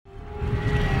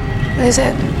What is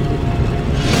it?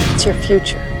 It's your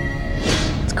future.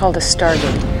 It's called a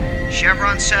Stargate.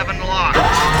 Chevron 7 locked.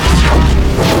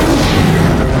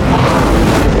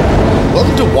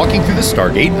 Welcome to Walking Through the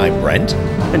Stargate. I'm Brent.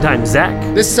 And I'm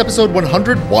Zach. This is episode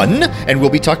 101, and we'll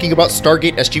be talking about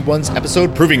Stargate SG-1's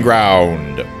episode Proving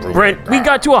Ground. Brent, we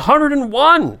got to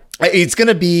 101. It's going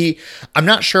to be, I'm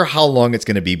not sure how long it's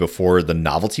going to be before the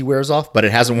novelty wears off, but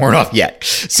it hasn't worn off yet.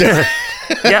 So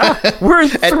yeah, we're in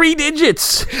three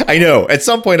digits. I know. At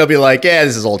some point, I'll be like, yeah,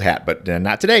 this is old hat, but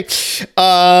not today.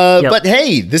 But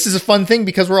hey, this is a fun thing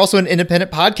because we're also an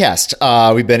independent podcast.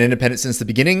 We've been independent since the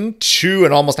beginning,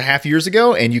 2.5 years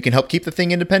ago, and you can help keep the thing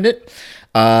independent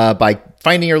by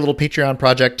finding our little Patreon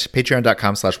project,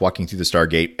 patreon.com/walking through the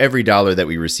Stargate. Every dollar that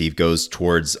we receive goes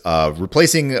towards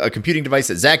replacing a computing device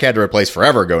that Zach had to replace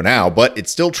forever ago now, but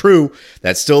it's still true.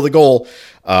 That's still the goal.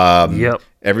 Yep.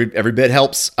 Every bit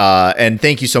helps. And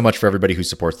thank you so much for everybody who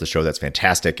supports the show. That's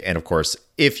fantastic. And of course,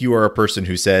 if you are a person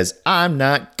who says, I'm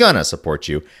not gonna support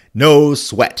you, no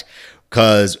sweat.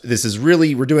 Because this is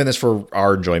really, we're doing this for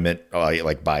our enjoyment,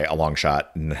 like by a long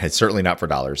shot, and it's certainly not for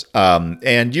dollars.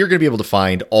 And you're going to be able to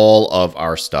find all of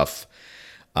our stuff,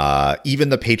 even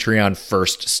the Patreon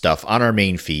first stuff, on our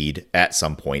main feed at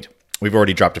some point. We've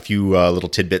already dropped a few little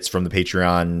tidbits from the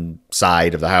Patreon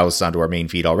side of the house onto our main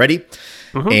feed already.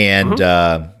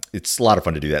 It's a lot of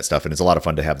fun to do that stuff, and it's a lot of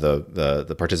fun to have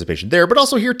the participation there, but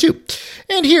also here too.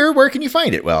 And here, where can you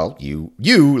find it? Well, you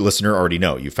listener already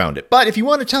know you found it. But if you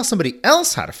want to tell somebody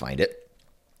else how to find it,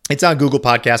 it's on Google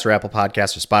Podcasts or Apple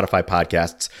Podcasts or Spotify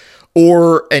Podcasts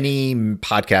or any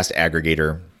podcast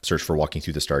aggregator. Search for Walking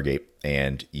Through the Stargate,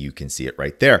 and you can see it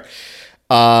right there.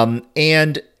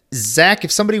 And Zach,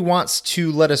 if somebody wants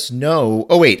to let us know...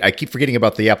 Oh, wait, I keep forgetting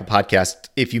about the Apple Podcast.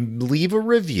 If you leave a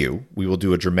review, we will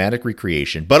do a dramatic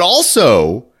recreation. But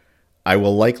also, I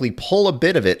will likely pull a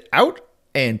bit of it out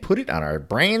and put it on our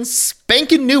brand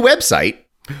spanking new website.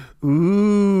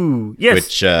 Ooh, yes.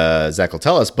 Which Zach will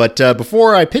tell us. But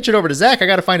before I pitch it over to Zach, I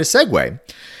got to find a segue.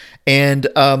 And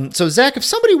so, Zach, if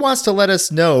somebody wants to let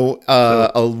us know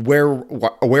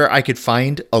where I could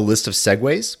find a list of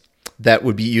segues that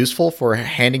would be useful for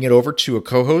handing it over to a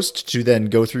co-host to then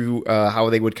go through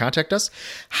how they would contact us,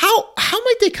 how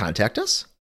might they contact us?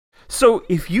 So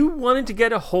if you wanted to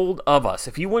get a hold of us,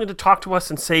 if you wanted to talk to us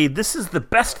and say, this is the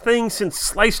best thing since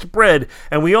sliced bread,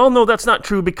 and we all know that's not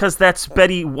true because that's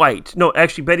Betty White. No,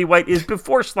 actually, Betty White is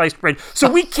before sliced bread. So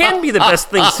we can be the best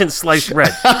thing since sliced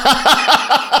bread.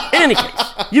 In any case,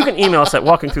 you can email us at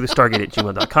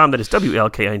walkingthroughthestargate@gmail.com. That is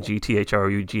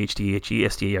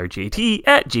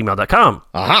WLKINGTHROUGHTHESTARGAT@gmail.com.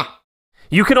 Aha.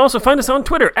 You can also find us on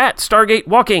Twitter at Stargate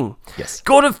Walking. Yes.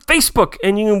 Go to Facebook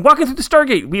and you can Walking Through the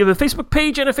Stargate. We have a Facebook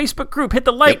page and a Facebook group. Hit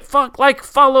the like,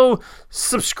 follow,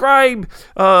 subscribe,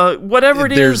 whatever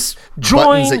it There's is. Join.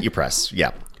 buttons that you press.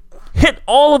 Yeah. Hit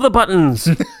all of the buttons.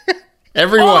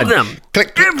 Everyone. All of them.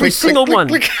 Click, Every click, single click, one.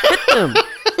 click. Hit them.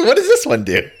 What does this one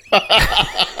do?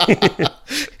 I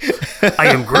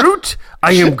am Groot.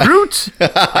 I am Groot.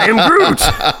 I am Groot.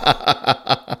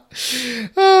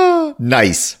 Oh,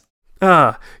 nice.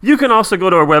 You can also go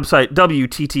to our website,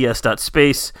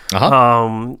 WTTS.space.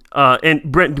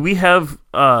 And Brent, do we have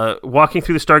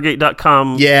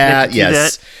walkingthroughthestargate.com? Yeah,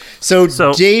 yes.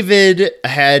 So David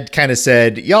had kind of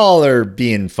said, y'all are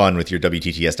being fun with your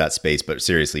WTTS.space, but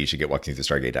seriously, you should get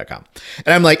walkingthroughthestargate.com.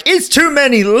 And I'm like, it's too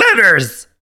many letters!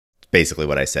 Basically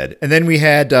what I said. And then we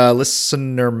had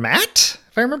listener Matt,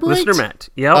 if I remember right. Listener Matt,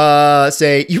 yeah.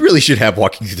 Say, you really should have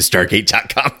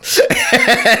walkingthroughthestargate.com.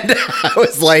 And I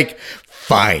was like,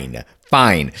 fine.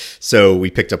 So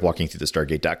we picked up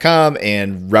walkingthroughthestargate.com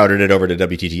and routed it over to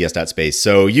WTTS.space.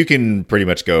 So you can pretty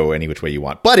much go any which way you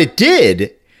want. But it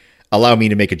did allow me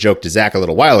to make a joke to Zach a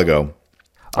little while ago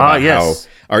about how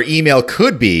our email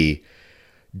could be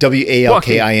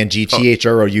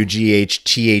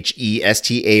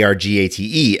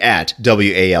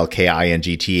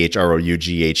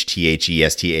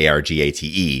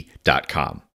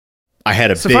I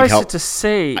had a big help. Suffice it to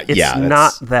say, it's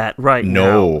not that right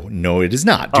now. No, it is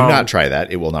not. Do not try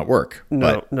that. It will not work.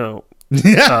 No.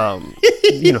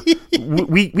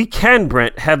 We can,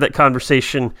 Brent, have that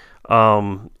conversation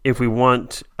if we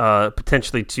want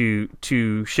potentially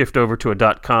to shift over to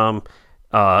a .com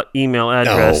email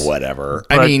address. Oh, whatever.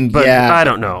 But I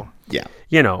don't know. Yeah.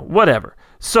 Whatever.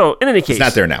 So, in any case. It's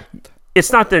not there now.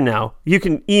 It's not there now. You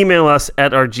can email us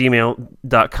at our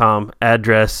gmail.com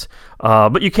address.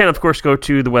 But you can, of course, go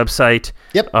to the website.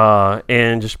 Yep.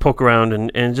 And just poke around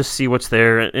and just see what's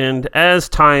there. And as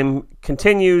time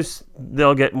continues,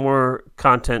 they'll get more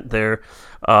content there.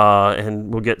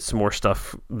 And we'll get some more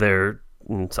stuff there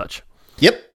and such.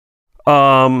 Yep.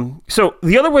 So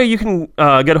the other way you can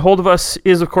get a hold of us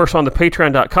is, of course, on the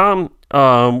patreon.com.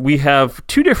 We have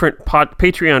two different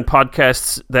Patreon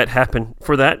podcasts that happen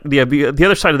for that. The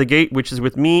Other Side of the Gate, which is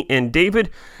with me and David,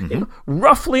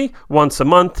 roughly once a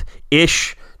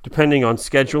month-ish, depending on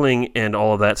scheduling and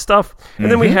all of that stuff.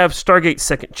 And then we have Stargate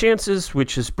Second Chances,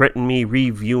 which is Brett and me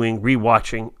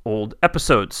rewatching old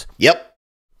episodes. Yep.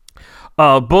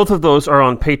 Both of those are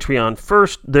on Patreon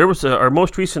first. There was our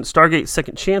most recent Stargate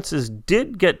Second Chances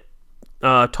did get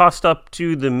tossed up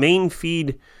to the main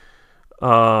feed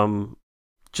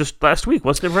just last week,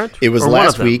 wasn't it, Brent? It was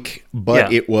last week,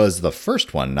 but it was the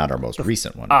first one, not our most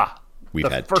recent one. We've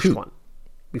had first two. One.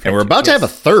 And we're about to have a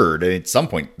third at some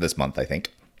point this month, I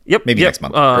think. Yep. Maybe next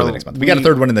month, early next month. We got a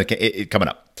third one coming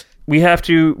up. We have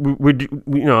to,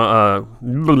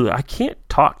 I can't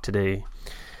talk today.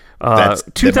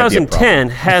 2010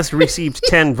 has received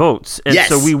 10 votes, and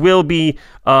so we will be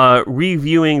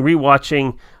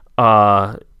rewatching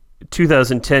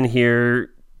 2010 here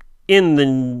in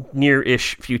the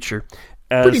near-ish future.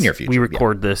 Pretty near future. We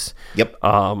record this. Yep.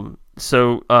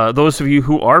 So those of you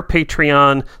who are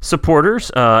Patreon supporters,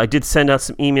 I did send out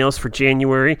some emails for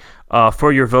January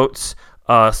for your votes.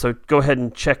 So go ahead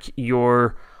and check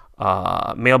your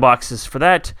mailboxes for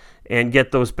that and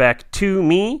get those back to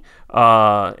me,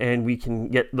 and we can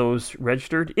get those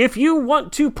registered. If you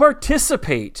want to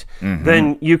participate,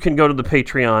 then you can go to the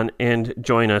Patreon and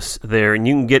join us there, and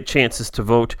you can get chances to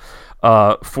vote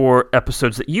for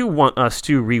episodes that you want us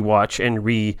to rewatch and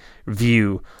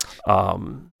review.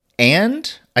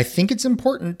 And I think it's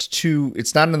important to,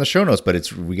 it's not in the show notes,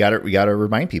 but we got to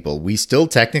remind people, we still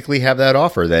technically have that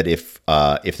offer that if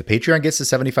the Patreon gets to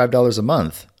 $75 a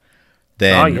month,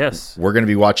 then we're going to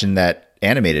be watching that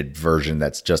animated version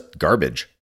that's just garbage.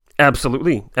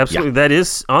 Absolutely. That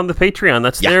is on the Patreon.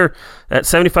 That's there at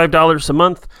 $75 a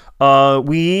month.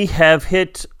 We have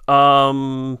hit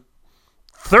 $30.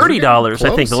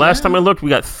 I think the last time I looked,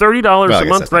 we got $30 a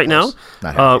month right now,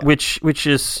 which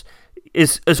is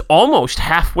almost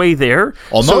halfway there.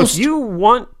 Almost. So if you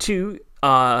want to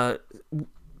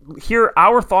hear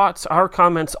our thoughts, our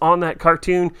comments on that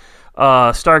cartoon,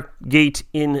 Stargate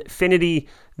Infinity,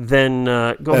 then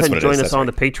go ahead and join us on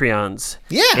the Patreons.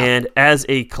 Yeah. And as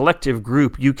a collective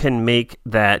group, you can make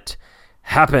that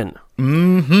happen.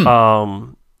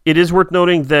 It is worth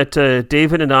noting that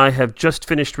David and I have just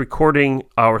finished recording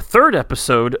our third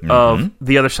episode of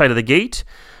The Other Side of the Gate.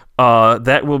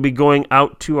 That will be going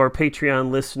out to our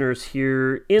Patreon listeners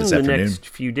here in the next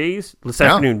few days. This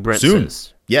afternoon, Brent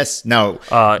says. Yes. Now,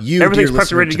 everything's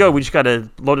prepped and ready to go. We just got to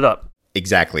load it up.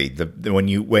 Exactly. When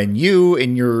you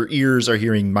in your ears are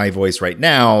hearing my voice right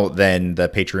now, then the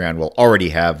Patreon will already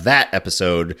have that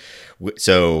episode.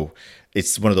 So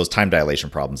it's one of those time dilation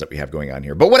problems that we have going on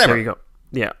here. But whatever. There you go.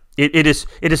 Yeah. It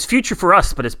is future for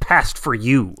us, but it's past for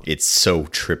you. It's so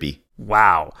trippy.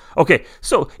 Wow. Okay,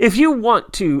 so if you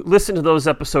want to listen to those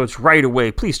episodes right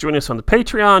away, please join us on the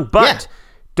Patreon. But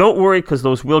don't worry, because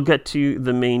those will get to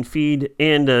the main feed.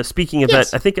 And speaking of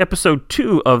that, I think episode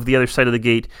 2 of The Other Side of the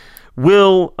Gate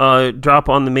will drop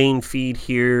on the main feed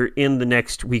here in the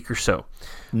next week or so.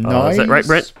 Nice. Is that right,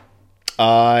 Brent?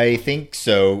 I think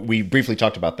so. We briefly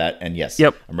talked about that, and yes.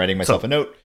 Yep. I'm writing myself a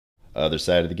note. Other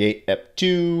Side of the Gate, Ep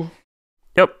 2.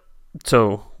 Yep.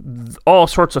 So all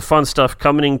sorts of fun stuff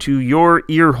coming to your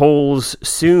ear holes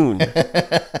soon.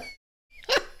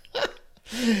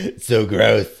 So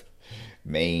gross.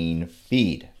 Main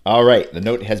feed. All right. The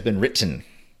note has been written.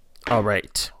 All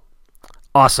right.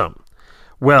 Awesome.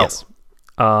 Well,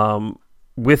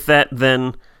 with that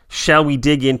then, shall we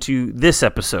dig into this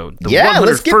episode? The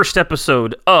 101st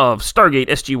episode of Stargate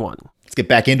SG-1. Let's get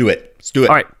back into it. Let's do it.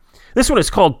 All right. This one is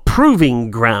called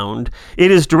Proving Ground.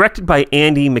 It is directed by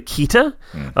Andy Makita.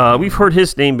 We've heard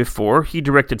his name before. He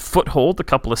directed Foothold a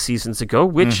couple of seasons ago,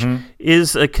 which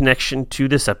is a connection to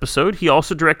this episode. He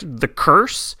also directed The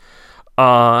Curse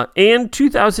and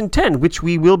 2010, which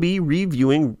we will be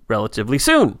reviewing relatively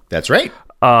soon. That's right.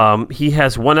 He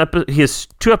has he has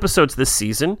 2 episodes this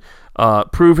season,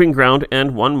 Proving Ground,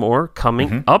 and one more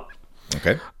coming up.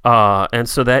 Okay. And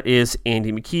so that is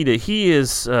Andy Makita. He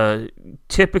is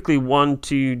typically one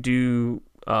to do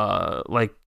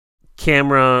like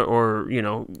camera or,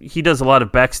 he does a lot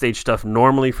of backstage stuff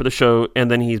normally for the show, and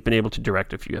then he's been able to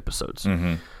direct a few episodes.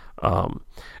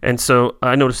 And so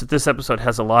I noticed that this episode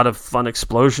has a lot of fun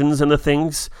explosions and the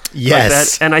things like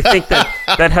that. And I think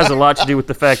that has a lot to do with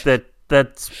the fact that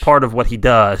that's part of what he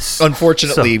does.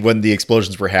 Unfortunately, when the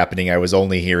explosions were happening, I was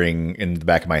only hearing in the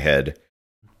back of my head,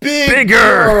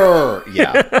 Bigger!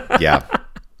 Yeah.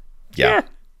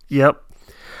 Yep.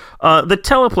 The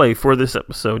teleplay for this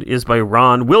episode is by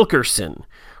Ron Wilkerson.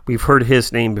 We've heard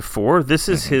his name before. This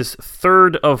is his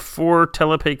third of 4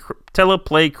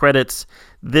 teleplay credits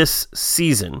this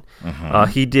season.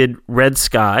 He did Red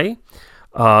Sky,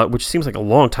 which seems like a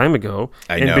long time ago,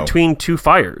 know. Between Two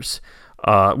Fires,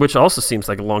 which also seems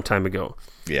like a long time ago.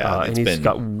 Yeah, and it's he's been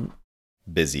got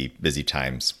busy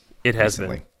times. it has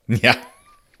recently. been. Yeah.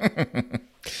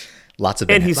 Lots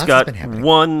And he's got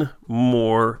one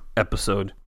more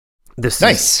episode this season.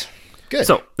 Nice. Good.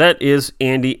 So that is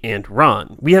Andy and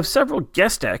Ron. We have several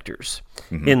guest actors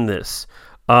in this.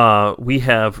 We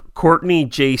have Courtney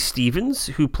J. Stevens,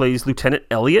 who plays Lieutenant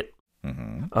Elliot.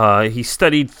 He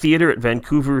studied theater at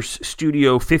Vancouver's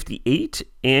Studio 58,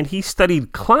 and he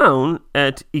studied clown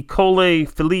at École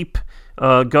Philippe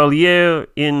Gaulier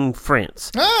in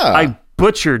France. I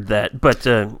butchered that, but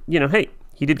hey,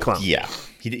 he did clown. Yeah,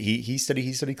 he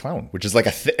studied clown, which is like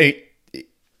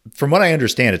from what I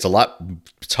understand, it's a lot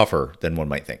tougher than one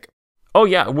might think. Oh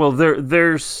yeah, well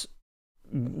there's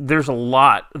a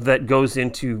lot that goes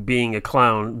into being a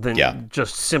clown than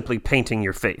just simply painting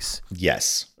your face.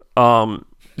 Yes.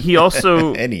 He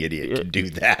also any idiot can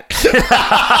do that.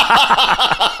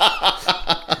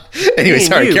 Anyway,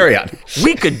 sorry, carry on.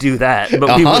 We could do that,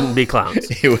 but we wouldn't be clowns.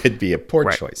 It would be a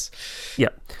poor choice. Yeah.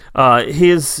 He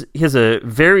has a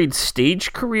varied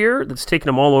stage career that's taken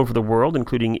him all over the world,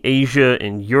 including Asia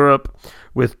and Europe,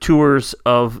 with tours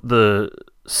of the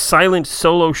silent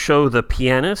solo show The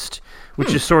Pianist,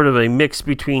 which is sort of a mix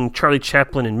between Charlie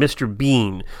Chaplin and Mr.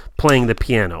 Bean playing the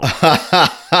piano.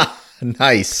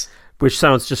 Nice. Which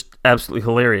sounds just absolutely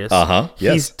hilarious.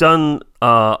 Yes. He's done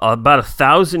about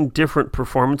 1,000 different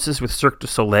performances with Cirque du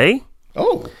Soleil.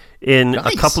 Oh, in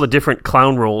nice. a couple of different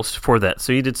clown roles for that.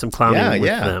 So he did some clowning with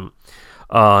them.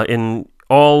 In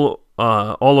all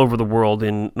over the world,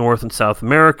 in North and South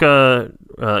America,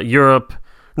 Europe,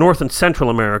 North and Central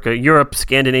America, Europe,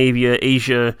 Scandinavia,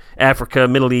 Asia, Africa,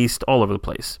 Middle East, all over the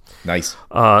place. Nice.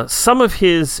 Some of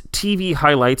his TV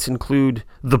highlights include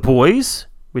The Boys,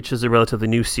 which is a relatively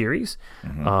new series,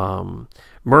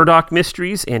 Murdoch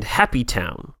Mysteries, and Happy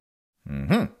Town.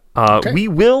 Okay. We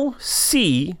will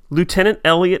see Lieutenant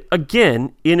Elliot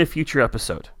again in a future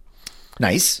episode.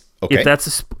 Nice. Okay. If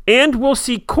that's and we'll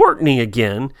see Courtney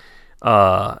again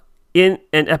in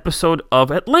an episode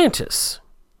of Atlantis.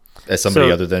 As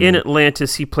somebody other than in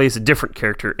Atlantis, he plays a different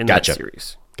character in that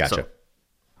series. Gotcha. So,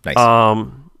 Nice.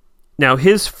 Now,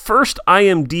 his first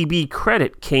IMDb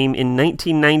credit came in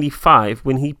 1995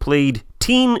 when he played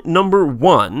Teen Number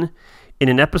 1 in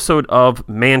an episode of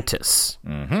Mantis.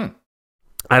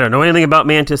 I don't know anything about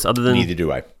Mantis other than Neither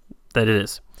do I. that it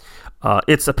is.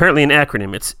 It's apparently an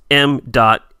acronym. It's M.A.N.T.I.S.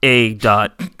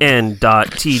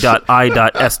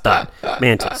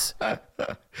 Mantis.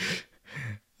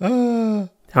 All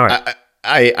right.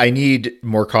 I need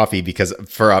more coffee because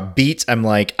for a beat, I'm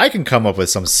like, I can come up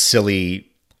with some silly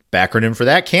backronym for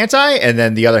that, can't I? And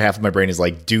then the other half of my brain is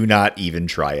like, do not even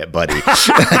try it, buddy.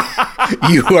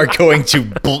 You are going to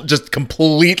just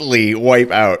completely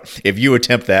wipe out if you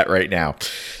attempt that right now.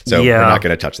 So we're not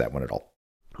going to touch that one at all.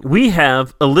 We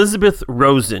have Elizabeth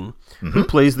Rosen, who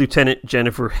plays Lieutenant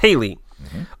Jennifer Haley.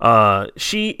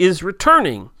 She is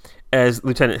returning as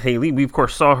Lieutenant Haley. We, of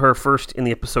course, saw her first in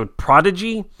the episode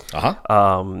Prodigy.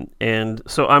 And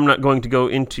so I'm not going to go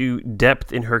into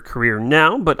depth in her career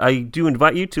now, but I do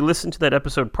invite you to listen to that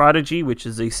episode Prodigy, which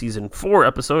is a season 4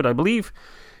 episode, I believe,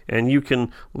 and you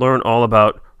can learn all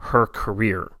about her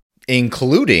career.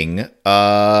 Including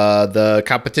the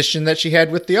competition that she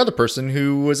had with the other person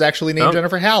who was actually named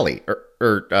Jennifer Haley.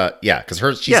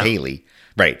 Because she's Haley.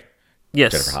 Right.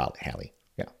 Yes. Jennifer Haley.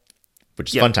 Yeah.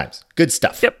 Which is fun times. Good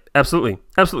stuff. Yep, absolutely.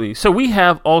 Absolutely. So we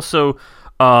have also,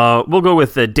 we'll go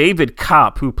with David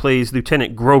Kopp, who plays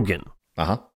Lieutenant Grogan.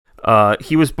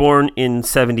 He was born in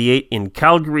 1978 in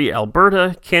Calgary,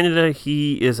 Alberta, Canada.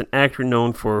 He is an actor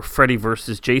known for Freddy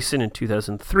vs. Jason in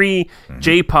 2003,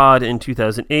 J-Pod in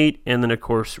 2008, and then, of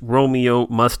course, Romeo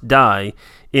Must Die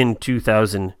in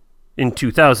 2000.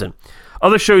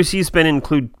 Other shows he's been in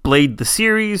include Blade the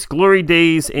Series, Glory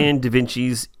Days, and Da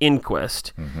Vinci's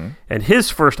Inquest. And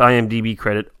his first IMDb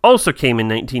credit also came in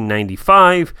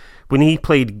 1995 when he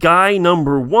played Guy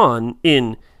Number 1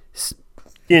 in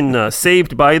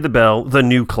Saved by the Bell, The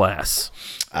New Class.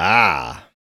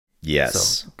 Yes.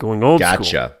 So, going old school.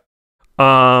 Gotcha.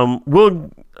 And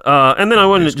then I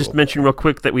wanted to just mention real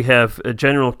quick that we have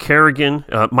General Kerrigan.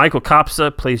 Michael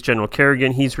Kopsa plays General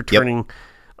Kerrigan. He's returning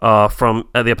from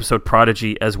the episode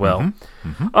Prodigy as well.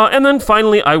 And then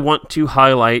finally, I want to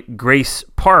highlight Grace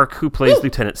Park, who plays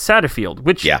Lieutenant Satterfield,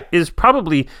 which is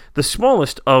probably the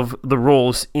smallest of the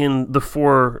roles in the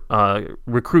 4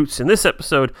 recruits in this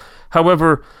episode.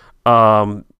 However,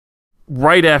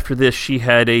 right after this, she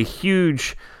had a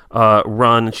huge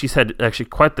run. She's had actually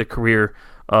quite the career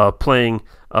playing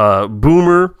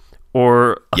Boomer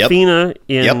or Athena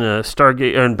in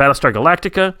Stargate in Battlestar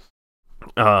Galactica.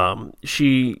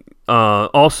 She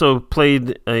also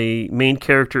played a main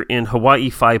character in Hawaii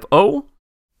Five-0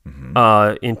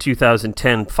 in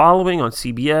 2010 following on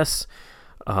CBS.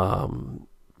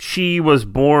 She was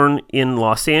born in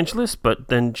Los Angeles, but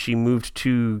then she moved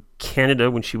to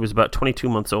Canada when she was about 22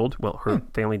 months old. Well, her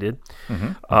family did.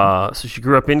 So she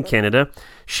grew up in Canada.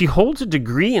 She holds a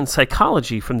degree in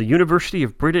psychology from the University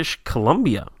of British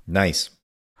Columbia. Nice.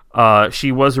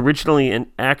 She was originally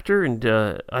an actor, and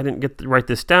I didn't get to write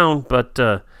this down, but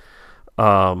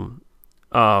one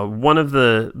of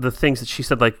the things that she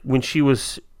said, like when she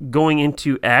was going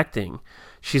into acting,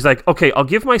 she's like, okay, I'll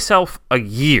give myself a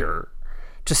year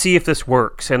to see if this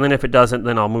works, and then if it doesn't,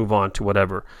 then I'll move on to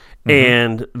whatever.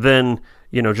 And then,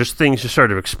 just things just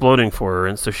started exploding for her,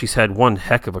 and so she's had one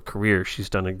heck of a career. She's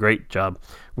done a great job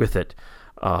with it.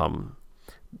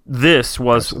 This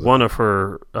was one of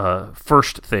her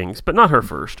first things, but not her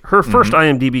first. Her first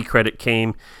IMDb credit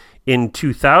came in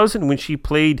 2000 when she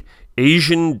played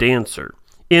Asian Dancer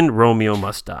in Romeo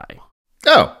Must Die.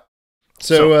 Oh,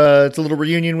 so it's a little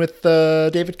reunion with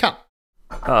David Kopp.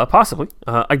 Possibly.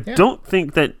 I don't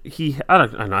think that he... I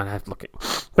don't know. I have to look at...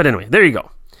 But anyway, there you go.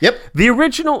 Yep. The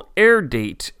original air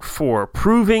date for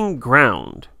Proving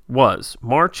Ground was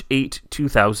March 8,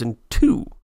 2002.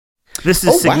 This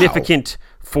is significant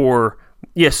for...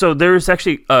 Yeah, so there's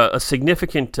actually a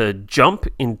significant jump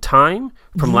in time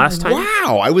from last time.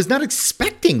 Wow, I was not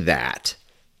expecting that.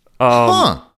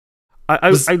 I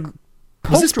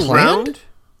poked around.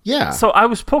 Yeah. So I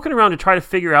was poking around to try to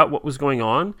figure out what was going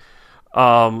on.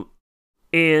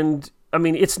 And I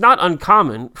mean, it's not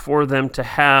uncommon for them to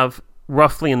have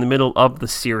roughly in the middle of the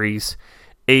series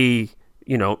a,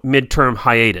 midterm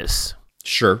hiatus.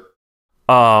 Sure.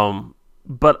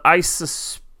 But I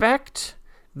suspect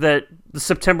that the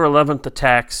September 11th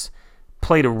attacks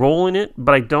played a role in it,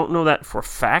 but I don't know that for a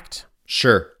fact.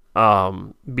 Sure.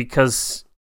 Because,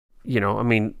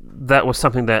 that was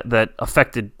something that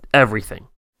affected everything.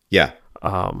 Yeah.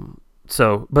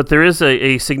 But there is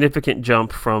a significant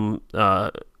jump from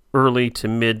early to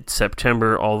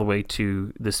mid-September all the way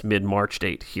to this mid-March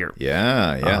date here.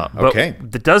 Yeah. Okay.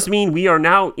 But that does mean we are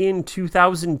now in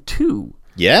 2002.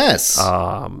 Yes.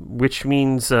 Which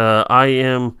means I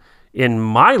am, in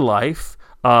my life,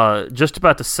 just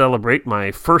about to celebrate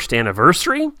my first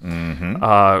anniversary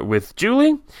with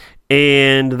Julie.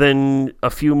 And then a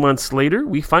few months later,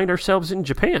 we find ourselves in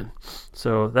Japan.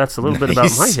 So that's a little bit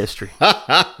about my history.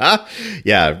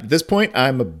 Yeah, at this point,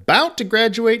 I'm about to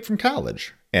graduate from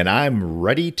college, and I'm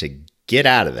ready to get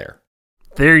out of there.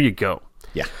 There you go.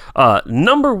 Yeah.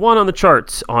 Number one on the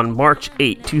charts on March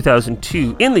 8,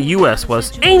 2002 in the U.S.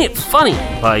 was Ain't It Funny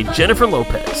by Jennifer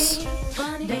Lopez.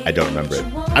 I don't remember it.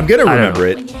 I'm going to remember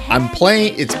it.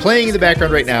 It's playing in the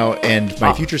background right now, and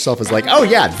my future self is like, oh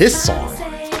yeah, this song.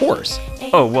 Course.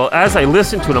 Oh, well, as I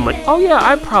listen to it, I'm like, oh yeah,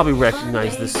 I probably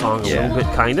recognize this song a little bit,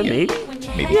 kind of, maybe.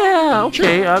 Yeah,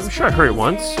 okay, I'm sure I heard it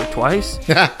once or twice.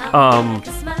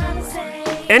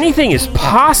 Anything is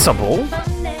Possible,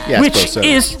 which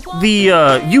is the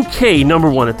UK number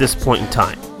one at this point in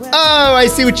time. Oh, I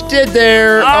see what you did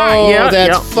there.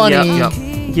 That's funny.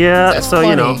 Yeah, that's so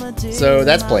funny. So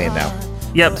that's playing now.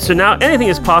 Yep, so now Anything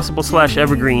is Possible /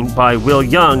 Evergreen by Will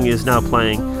Young is now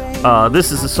playing.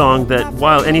 This is a song that,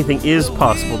 while anything is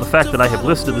possible, the fact that I have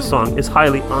listened to the song is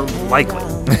highly unlikely.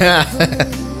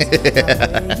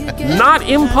 Not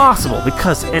impossible,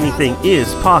 because anything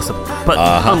is possible, but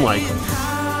unlikely.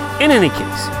 In any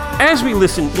case, as we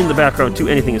listen in the background to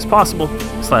Anything is Possible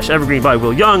 / Evergreen by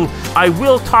Will Young, I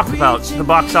will talk about the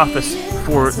box office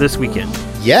for this weekend.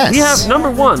 Yes. We have number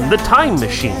one, The Time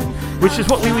Machine, which is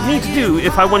what we would need to do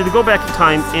if I wanted to go back in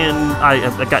time, and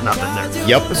I got nothing there.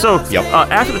 Yep. So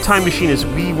after The Time Machine is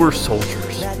We Were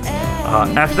Soldiers.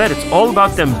 After that, it's All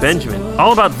About Them Benjamin.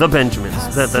 All About the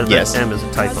Benjamins. That M is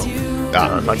a typo.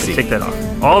 I'd like to take that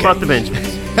off. All About the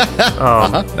Benjamins.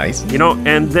 Nice.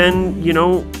 And then,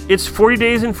 it's 40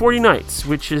 Days and 40 Nights,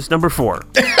 which is number 4.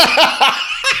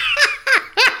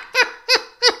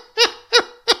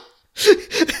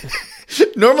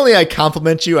 Normally, I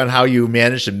compliment you on how you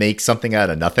manage to make something out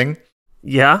of nothing.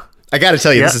 Yeah. I got to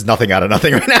tell you, this is nothing out of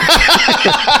nothing right now.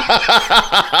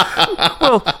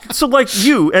 Well, so like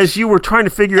you, as you were trying to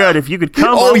figure out if you could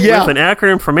come up with an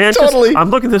acronym for Mantis, totally.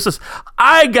 I'm looking at this,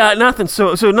 I got nothing.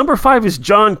 So number 5 is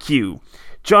John Q.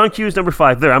 John Q is number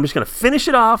 5 there. I'm just going to finish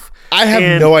it off. I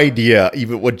have no idea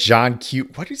even what John Q.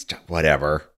 What is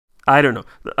whatever. I don't know.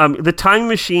 The Time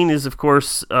Machine is, of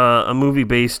course, a movie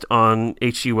based on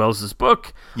H.G. Wells'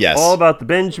 book. Yes. All About the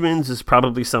Benjamins is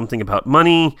probably something about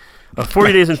money.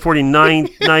 40 Days and 49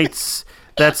 Nights,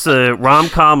 that's a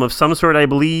rom-com of some sort, I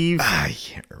believe. I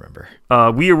can't remember.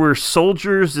 We Were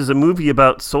Soldiers is a movie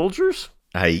about soldiers.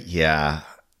 Yeah.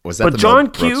 Was that But the John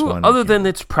Mel Brooks Q, one? other than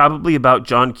it's probably about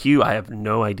John Q, I have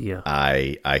no idea.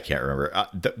 I can't remember.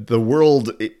 The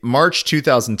world, March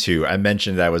 2002. I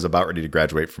mentioned I was about ready to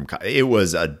graduate from college. It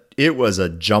was a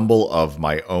jumble of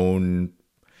my own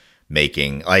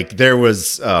making. Like there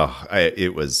was,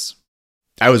 I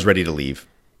was ready to leave,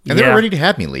 and they were ready to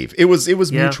have me leave. It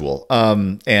was mutual.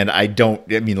 And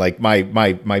like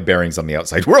my bearings on the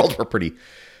outside world were pretty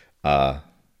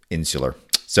insular.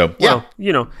 So, yeah.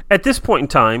 Well, at this point in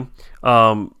time,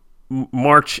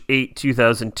 March 8,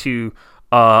 2002,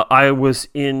 I was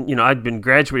I'd been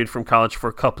graduated from college for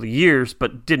a couple of years,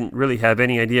 but didn't really have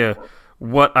any idea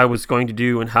what I was going to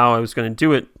do and how I was going to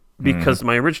do it because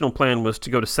my original plan was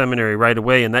to go to seminary right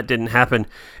away, and that didn't happen.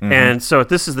 And so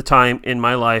this is the time in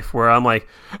my life where I'm like,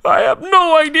 I have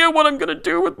no idea what I'm going to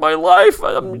do with my life.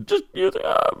 I'm just...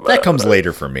 that comes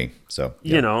later for me. So,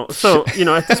 yeah.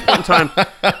 At this point in time,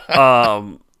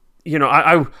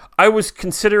 I was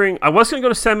considering, I was going to go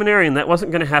to seminary, and that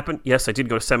wasn't going to happen. Yes, I did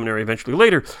go to seminary eventually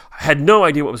later. I had no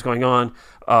idea what was going on.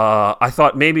 I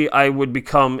thought maybe I would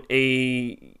become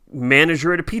a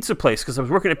manager at a pizza place because I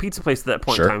was working at a pizza place at that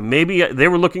point in time. Maybe they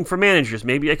were looking for managers.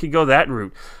 Maybe I could go that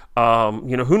route.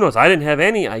 Who knows? I didn't have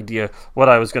any idea what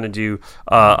I was going to do.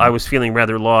 I was feeling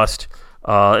rather lost.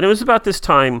 And it was about this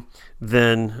time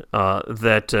then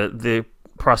that the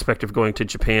prospect of going to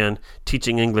Japan,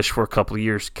 teaching English for a couple of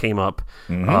years came up,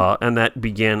 and that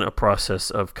began a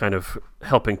process of kind of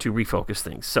helping to refocus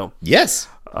things. So, yes.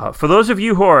 For those of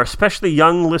you who are especially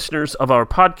young listeners of our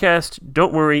podcast,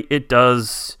 don't worry, it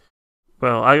does...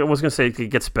 Well, I was going to say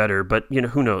it gets better, but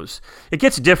who knows? It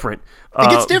gets different. It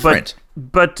gets different.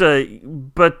 But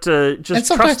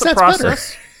just trust the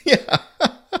process. Yeah.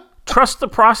 Trust the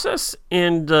process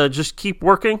and just keep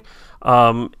working.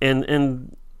 And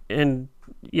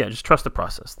just trust the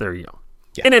process. There you go.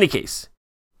 Yeah. In any case,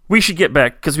 we should get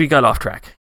back because we got off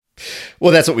track.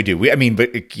 Well, that's what we do.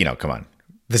 Come on.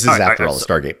 This is a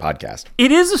Stargate podcast. It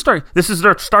is a Stargate. This is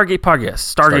our Stargate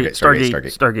podcast.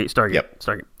 Stargate. Yep.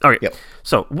 Stargate. All right. Yep.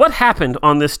 So what happened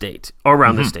on this date, or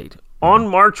around this date? On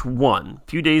March 1,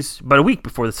 about a week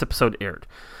before this episode aired,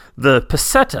 the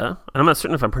peseta, and I'm not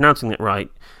certain if I'm pronouncing that right,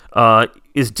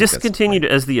 is discontinued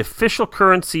as the official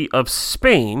currency of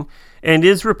Spain and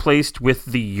is replaced with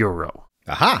the euro.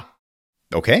 Aha.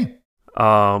 Okay.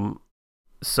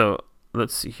 So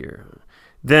let's see here.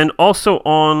 Then also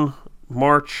on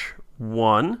March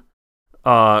 1,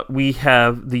 we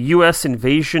have the U.S.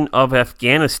 invasion of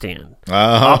Afghanistan.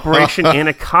 Operation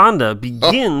Anaconda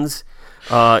begins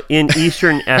in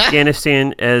eastern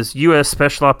Afghanistan as U.S.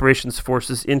 Special Operations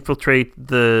Forces infiltrate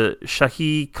the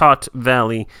Shahi-Kot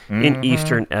Valley in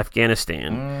eastern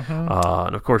Afghanistan.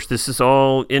 And of course, this is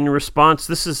all in response.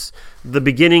 This is the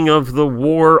beginning of the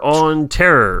War on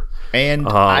Terror. And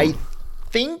I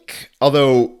think,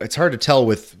 although it's hard to tell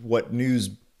with what news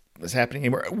is happening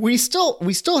anymore, we still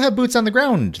have boots on the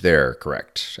ground there,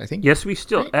 correct? I think. Yes, we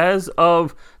still. Right? As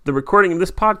of the recording of this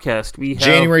podcast, we have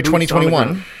January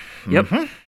 2021. Yep.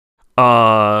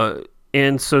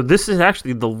 And so this is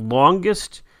actually the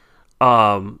longest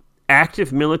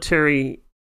active military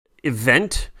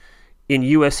event in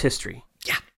U.S. history.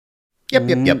 Yeah.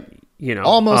 Yep.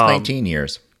 Almost 19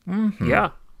 years. Mm-hmm.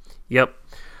 Yeah. Yep.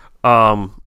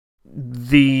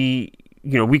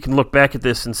 We can look back at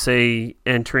this and say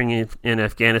entering in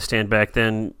Afghanistan back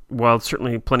then, while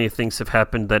certainly plenty of things have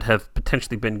happened that have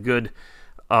potentially been good,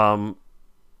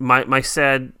 my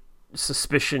sad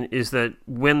suspicion is that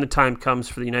when the time comes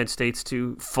for the United States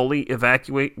to fully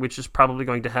evacuate, which is probably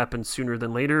going to happen sooner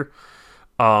than later,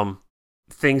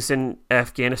 things in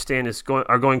Afghanistan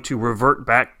are going to revert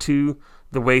back to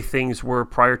the way things were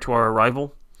prior to our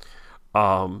arrival.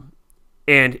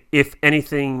 And if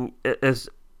anything,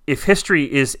 if history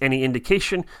is any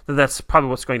indication, then that's probably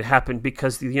what's going to happen,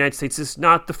 because the United States is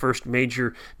not the first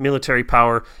major military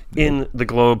power in the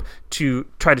globe to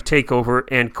try to take over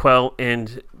and quell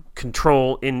and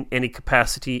control in any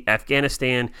capacity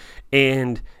Afghanistan.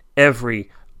 And every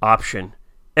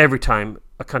time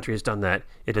a country has done that,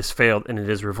 it has failed and it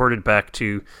has reverted back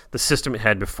to the system it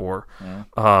had before,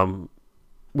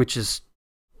 which is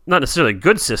not necessarily a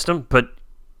good system, but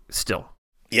still.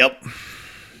 Yep.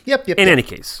 In any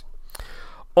case,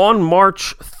 on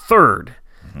March 3rd,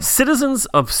 citizens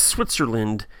of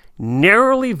Switzerland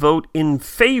narrowly vote in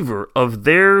favor of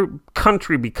their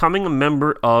country becoming a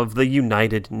member of the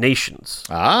United Nations.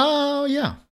 Oh,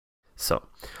 yeah. So,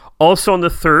 also on the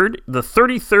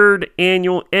 33rd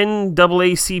annual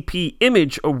NAACP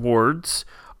Image Awards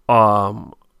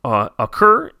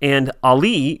occur, and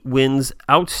Ali wins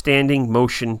Outstanding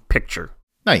Motion Picture.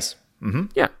 Nice. Mm-hmm.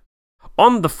 Yeah.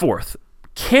 On the 4th,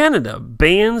 Canada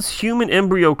bans human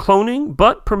embryo cloning,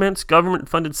 but permits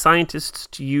government-funded scientists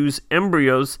to use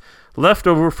embryos left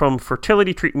over from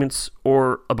fertility treatments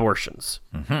or abortions.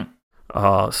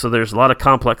 Mm-hmm. So there's a lot of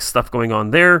complex stuff going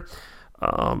on there.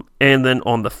 And then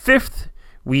on the 5th,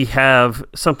 we have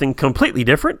something completely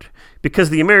different, because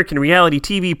the American reality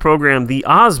TV program The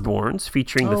Osbournes,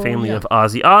 featuring the family of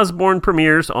Ozzy Osbourne,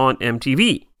 premieres on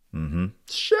MTV. Mm-hmm.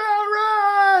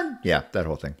 Sharon! Yeah, that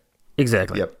whole thing.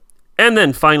 Exactly. Yep. And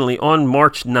then finally, on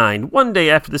March 9, one day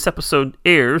after this episode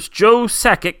airs, Joe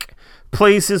Sakic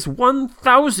plays his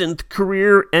 1,000th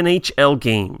career NHL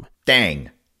game. Dang.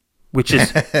 Which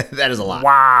is... That is a lot.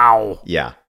 Wow.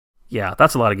 Yeah. Yeah,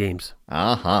 that's a lot of games.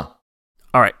 Uh-huh.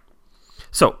 All right.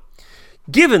 So,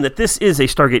 given that this is a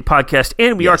Stargate podcast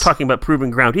and we are talking about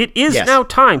Proving Ground, it is now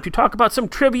time to talk about some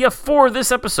trivia for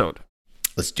this episode.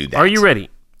 Let's do that. Are you ready?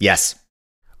 Yes.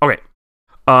 Okay.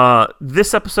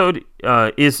 This episode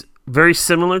is very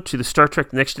similar to the Star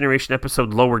Trek Next Generation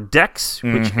episode Lower Decks,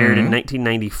 which aired in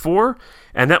 1994,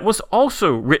 and that was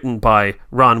also written by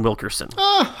Ron Wilkerson.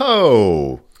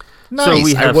 Oh, nice. So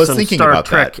we have some Star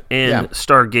Trek that. and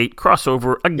Stargate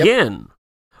crossover again.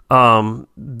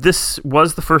 This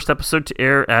was the first episode to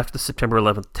air after the September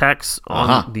 11th attacks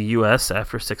on the U.S.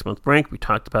 after a 6-month break. We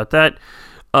talked about that.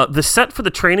 The set for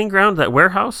the training ground, that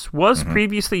warehouse, was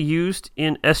previously used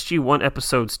in SG-1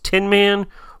 episodes Tin Man,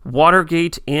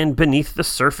 Watergate, and Beneath the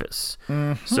Surface.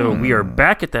 So we are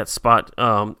back at that spot,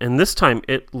 and this time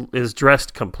it is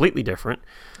dressed completely different.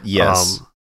 Yes.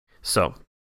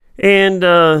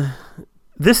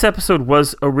 This episode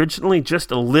was originally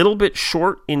just a little bit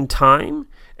short in time,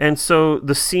 and so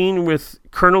the scene with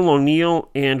Colonel O'Neill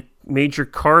and Major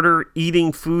Carter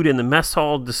eating food in the mess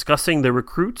hall discussing the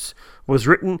recruits was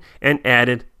written and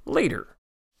added later.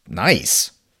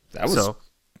 Nice. That was... So,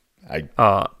 I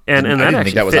didn't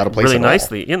think that was out of place really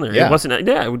nicely in there. Yeah. It wasn't.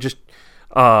 Yeah, it would just.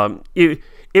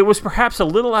 It was perhaps a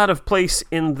little out of place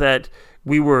in that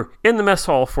we were in the mess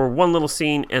hall for one little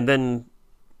scene, and then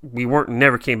we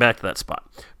never came back to that spot.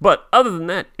 But other than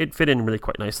that, it fit in really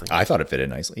quite nicely. I thought it fit in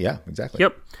nicely. Yeah, exactly.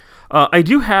 Yep. I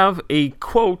do have a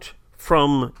quote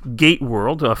from Gate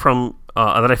World that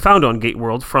I found on Gate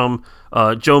World from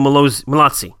Joe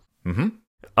Malazzi.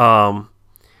 Mm-hmm.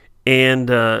 And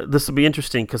this will be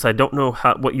interesting because I don't know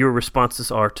what your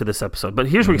responses are to this episode. But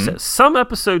here's what he says. Some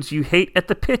episodes you hate at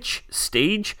the pitch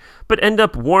stage, but end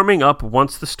up warming up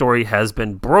once the story has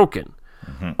been broken.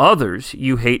 Others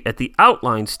you hate at the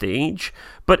outline stage,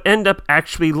 but end up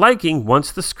actually liking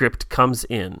once the script comes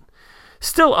in.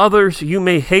 Still others you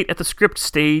may hate at the script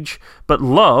stage, but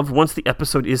love once the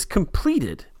episode is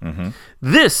completed.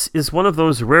 This is one of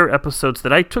those rare episodes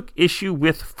that I took issue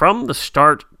with from the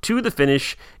start to the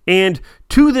finish, and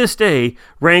to this day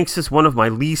ranks as one of my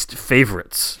least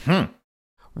favorites.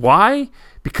 Why?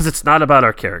 Because it's not about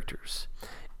our characters.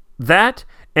 That,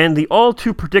 and the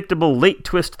all-too predictable late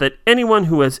twist that anyone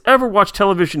who has ever watched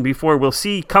television before will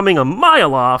see coming a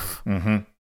mile off.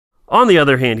 On the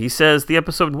other hand, he says the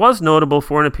episode was notable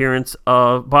for an appearance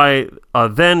by a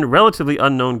then relatively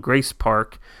unknown Grace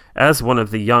Park as one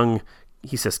of the young,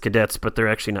 he says cadets, but they're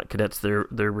actually not cadets, they're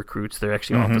recruits, they're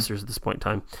actually officers at this point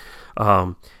in time.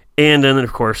 And then,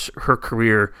 of course, her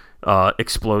career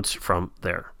explodes from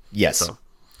there. Yes.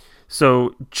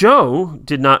 So Joe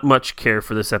did not much care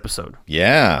for this episode.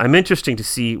 Yeah. I'm interested to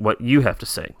see what you have to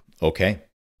say. Okay.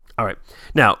 All right.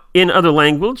 Now, in other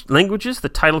languages, the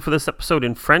title for this episode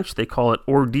in French, they call it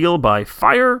Ordeal by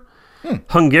Fire.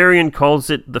 Hungarian calls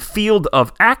it The Field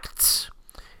of Acts.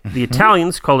 The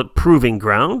Italians call it Proving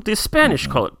Ground. The Spanish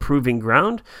call it Proving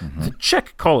Ground. The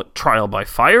Czech call it Trial by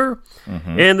Fire.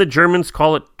 And the Germans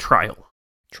call it Trial.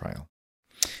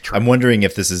 I'm wondering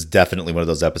if this is definitely one of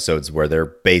those episodes where they're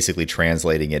basically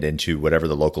translating it into whatever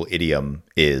the local idiom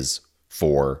is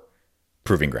for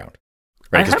Proving Ground.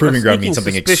 Right, because Proving Ground means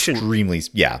something extremely...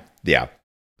 Yeah.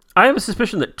 I have a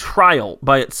suspicion that Trial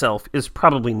by itself is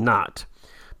probably not,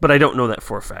 but I don't know that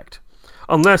for a fact.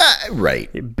 Unless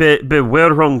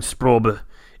Bewährungsprobe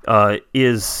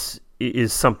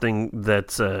is something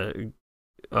that's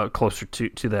closer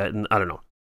to that, and I don't know.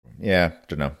 Yeah,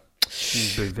 don't know.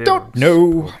 Don't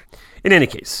know. In any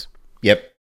case.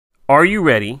 Yep. Are you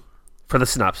ready for the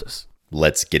synopsis?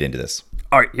 Let's get into this.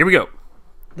 All right, here we go.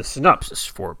 The synopsis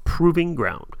for Proving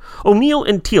Ground. O'Neill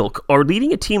and Teal'c are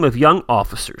leading a team of young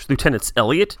officers, Lieutenants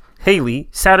Elliot, Haley,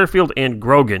 Satterfield, and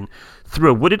Grogan,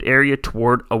 through a wooded area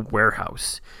toward a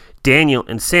warehouse. Daniel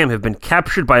and Sam have been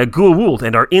captured by a Goa'uld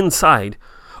and are inside.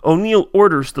 O'Neill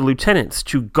orders the lieutenants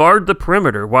to guard the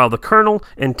perimeter while the colonel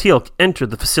and Teal'c enter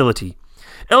the facility.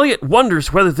 Elliot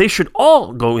wonders whether they should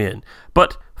all go in,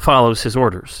 but follows his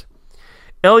orders.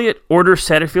 Elliot orders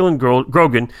Satterfield and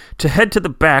Grogan to head to the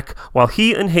back while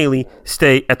he and Haley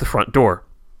stay at the front door.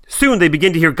 Soon they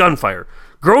begin to hear gunfire.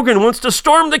 Grogan wants to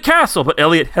storm the castle, but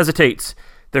Elliot hesitates.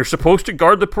 They're supposed to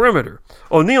guard the perimeter.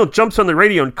 O'Neill jumps on the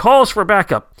radio and calls for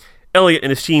backup. Elliot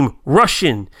and his team rush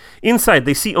in. Inside,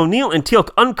 they see O'Neill and Teal'c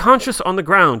unconscious on the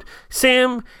ground.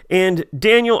 Sam and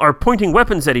Daniel are pointing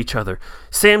weapons at each other.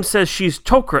 Sam says she's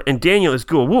Tok'ra and Daniel is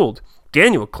Goa'uld.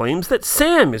 Daniel claims that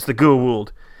Sam is the Goa'uld.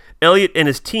 Elliot and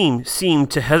his team seem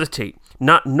to hesitate,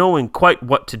 not knowing quite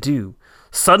what to do.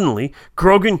 Suddenly,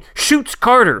 Grogan shoots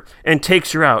Carter and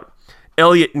takes her out.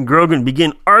 Elliot and Grogan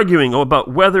begin arguing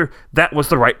about whether that was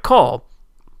the right call.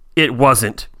 It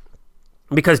wasn't.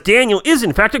 Because Daniel is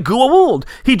in fact a Goa'uld.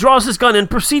 He draws his gun and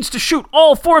proceeds to shoot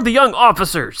all 4 of the young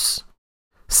officers.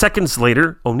 Seconds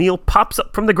later, O'Neill pops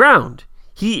up from the ground.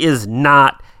 He is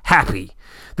not happy.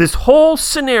 This whole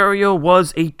scenario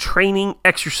was a training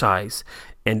exercise,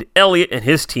 and Elliot and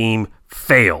his team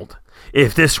failed.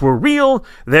 If this were real,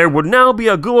 there would now be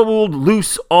a Goa'uld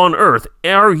loose on Earth.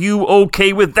 Are you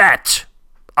okay with that?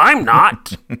 I'm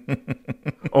not.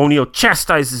 O'Neill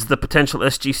chastises the potential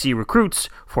SGC recruits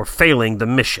for failing the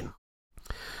mission.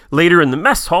 Later in the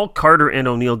mess hall, Carter and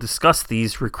O'Neill discuss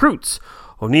these recruits.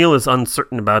 O'Neill is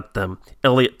uncertain about them.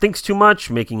 Elliot thinks too much,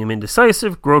 making him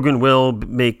indecisive. Grogan will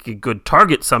make a good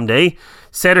target someday.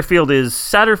 Satterfield is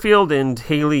Satterfield, and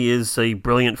Haley is a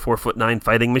brilliant 4'9"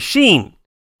 fighting machine.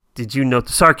 Did you note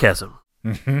the sarcasm?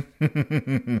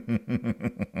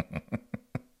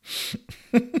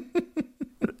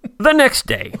 The next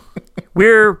day,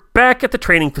 we're back at the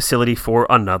training facility for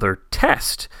another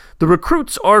test. The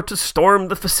recruits are to storm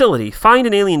the facility, find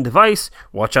an alien device,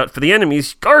 watch out for the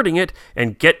enemies guarding it,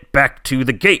 and get back to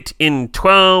the gate in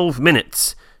 12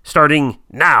 minutes, starting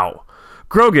now.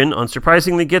 Grogan,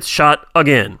 unsurprisingly, gets shot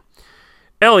again.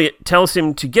 Elliot tells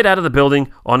him to get out of the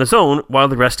building on his own while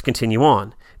the rest continue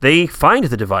on. They find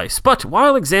the device, but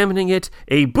while examining it,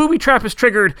 a booby trap is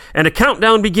triggered and a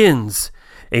countdown begins.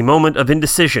 A moment of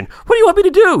indecision. What do you want me to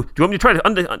do? Do you want me to try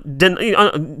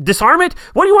to disarm it?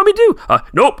 What do you want me to do?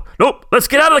 Nope. Let's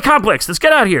get out of the complex. Let's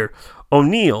get out of here.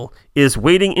 O'Neill is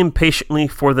waiting impatiently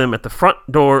for them at the front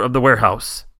door of the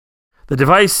warehouse. The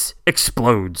device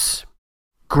explodes.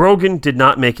 Grogan did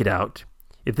not make it out.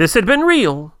 If this had been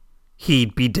real,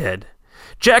 he'd be dead.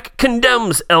 Jack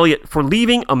condemns Elliot for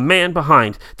leaving a man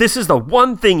behind. This is the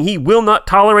one thing he will not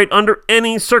tolerate under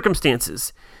any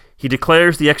circumstances. He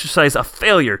declares the exercise a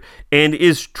failure and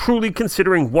is truly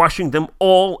considering washing them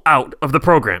all out of the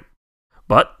program.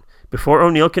 But before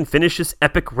O'Neill can finish his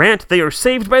epic rant, they are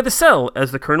saved by the cell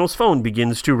as the colonel's phone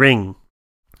begins to ring.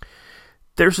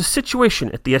 There's a situation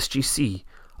at the SGC,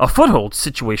 a foothold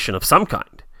situation of some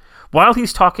kind. While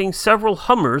he's talking, several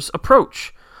Hummers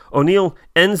approach. O'Neill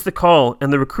ends the call,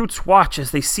 and the recruits watch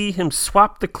as they see him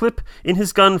swap the clip in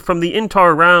his gun from the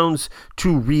INTAR rounds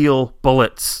to real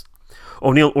bullets.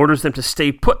 O'Neill orders them to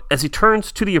stay put as he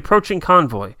turns to the approaching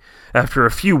convoy. After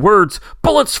a few words,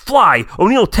 bullets fly.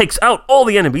 O'Neill takes out all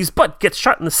the enemies, but gets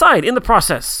shot in the side in the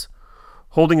process.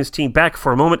 Holding his team back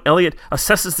for a moment, Elliot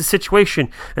assesses the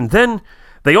situation, and then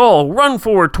they all run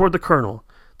forward toward the colonel.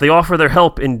 They offer their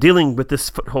help in dealing with this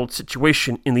foothold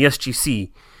situation in the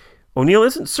SGC. O'Neill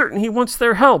isn't certain he wants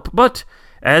their help, but,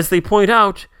 as they point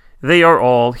out, they are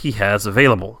all he has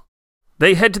available.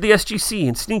 They head to the SGC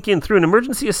and sneak in through an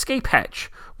emergency escape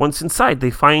hatch. Once inside, they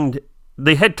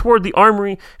head toward the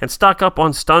armory and stock up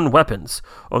on stun weapons.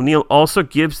 O'Neill also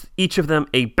gives each of them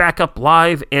a backup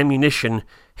live ammunition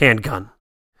handgun.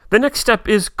 The next step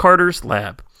is Carter's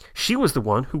lab. She was the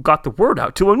one who got the word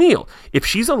out to O'Neill. If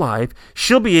she's alive,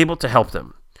 she'll be able to help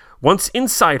them. Once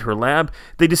inside her lab,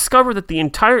 they discover that the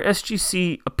entire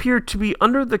SGC appeared to be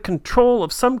under the control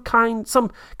of some kind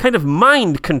of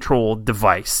mind control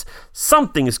device.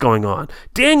 Something is going on.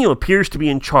 Daniel appears to be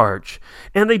in charge.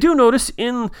 And they do notice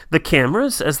in the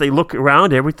cameras, as they look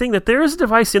around everything, that there is a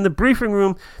device in the briefing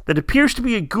room that appears to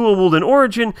be a Goa'uld in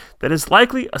origin that is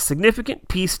likely a significant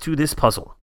piece to this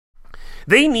puzzle.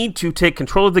 They need to take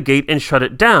control of the gate and shut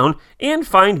it down and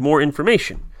find more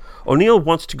information. O'Neill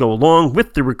wants to go along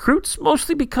with the recruits,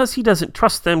 mostly because he doesn't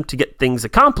trust them to get things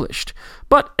accomplished.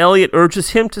 But Elliot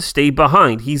urges him to stay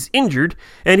behind. He's injured,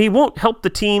 and he won't help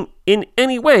the team in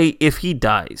any way if he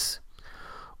dies.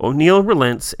 O'Neill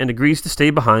relents and agrees to stay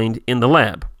behind in the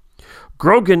lab.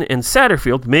 Grogan and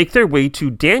Satterfield make their way to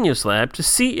Daniel's lab to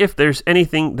see if there's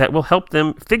anything that will help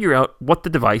them figure out what the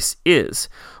device is,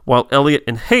 while Elliot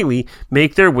and Haley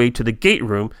make their way to the gate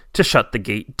room to shut the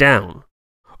gate down.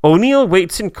 O'Neill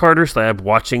waits in Carter's lab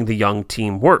watching the young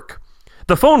team work.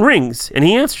 The phone rings and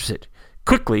he answers it.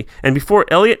 Quickly, and before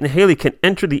Elliot and Haley can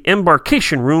enter the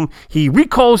embarkation room, he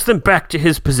recalls them back to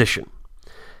his position.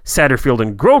 Satterfield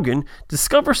and Grogan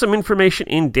discover some information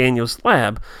in Daniel's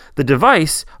lab. The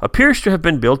device appears to have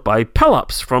been built by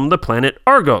Pelops from the planet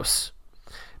Argos.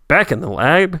 Back in the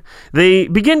lab, they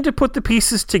begin to put the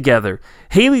pieces together.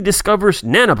 Haley discovers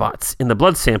nanobots in the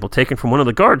blood sample taken from one of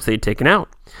the guards they had taken out.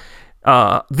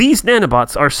 These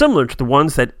nanobots are similar to the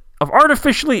ones that of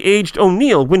artificially aged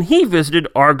O'Neill when he visited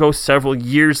Argos several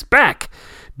years back.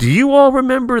 Do you all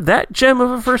remember that gem of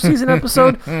a first season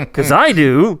episode? Because I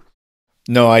do.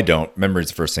 No, I don't. Memory's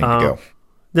the first thing to go.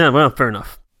 Yeah, well, fair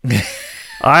enough.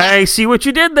 I see what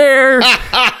you did there.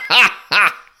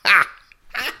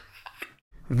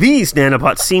 These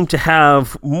nanobots seem to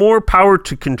have more power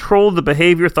to control the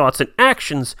behavior, thoughts, and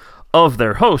actions of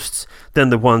their hosts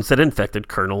than the ones that infected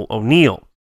Colonel O'Neill.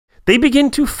 They begin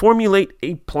to formulate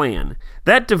a plan.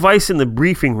 That device in the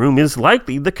briefing room is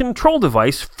likely the control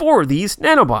device for these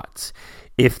nanobots.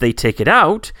 If they take it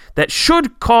out, that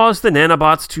should cause the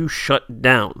nanobots to shut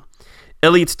down.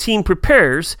 Elliot's team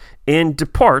prepares and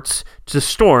departs to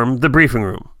storm the briefing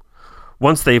room.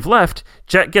 Once they've left,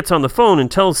 Jack gets on the phone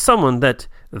and tells someone that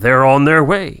they're on their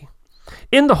way.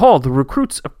 In the hall, the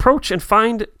recruits approach and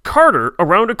find Carter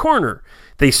around a corner.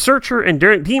 They search her and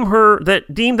deem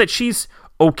that she's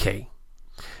okay.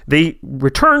 They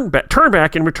turn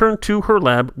back and return to her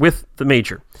lab with the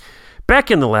Major.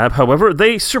 Back in the lab, however,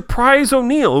 they surprise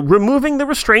O'Neill, removing the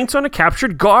restraints on a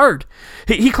captured guard.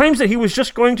 He claims that he was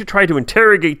just going to try to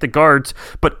interrogate the guards,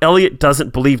 but Elliot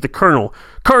doesn't believe the colonel.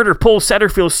 Carter pulls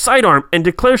Satterfield's sidearm and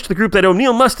declares to the group that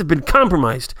O'Neill must have been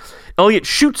compromised. Elliot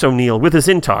shoots O'Neill with his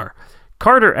Intar.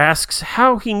 Carter asks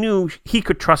how he knew he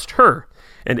could trust her,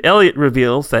 and Elliot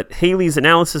reveals that Haley's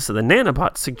analysis of the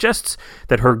nanobot suggests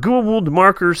that her Goa'uld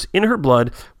markers in her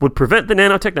blood would prevent the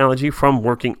nanotechnology from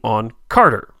working on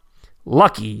Carter.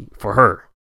 Lucky for her.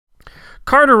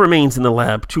 Carter remains in the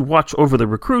lab to watch over the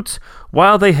recruits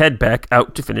while they head back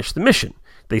out to finish the mission.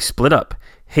 They split up.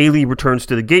 Haley returns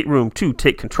to the gate room to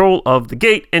take control of the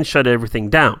gate and shut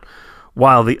everything down,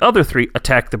 while the other three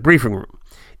attack the briefing room.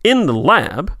 In the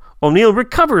lab, O'Neill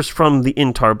recovers from the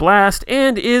Intar blast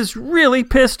and is really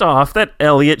pissed off that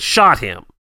Elliot shot him.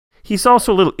 He's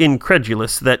also a little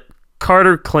incredulous that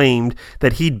Carter claimed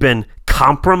that he'd been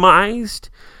compromised.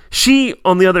 She,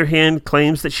 on the other hand,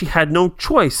 claims that she had no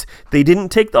choice. They didn't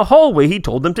take the hallway he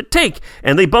told them to take,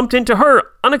 and they bumped into her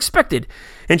unexpected,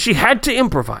 and she had to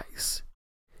improvise.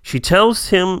 She tells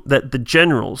him that the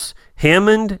generals,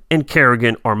 Hammond and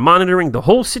Kerrigan, are monitoring the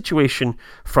whole situation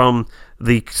from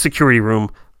the security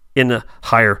room in a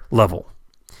higher level.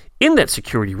 In that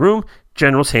security room,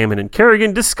 Generals Hammond and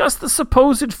Kerrigan discuss the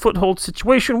supposed foothold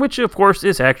situation, which of course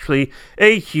is actually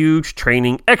a huge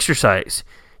training exercise.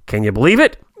 Can you believe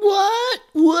it? What?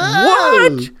 Whoa!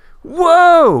 What?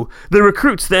 Whoa! The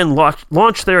recruits then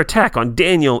launch their attack on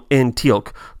Daniel and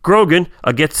Teal'c. Grogan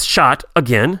gets shot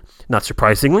again, not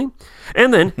surprisingly.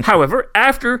 And then, however,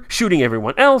 after shooting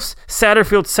everyone else,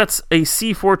 Satterfield sets a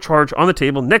C4 charge on the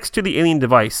table next to the alien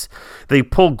device. They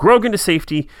pull Grogan to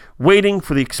safety, waiting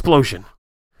for the explosion.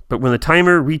 But when the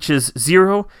timer reaches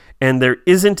 0 and there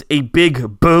isn't a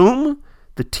big boom,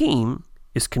 the team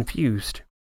is confused.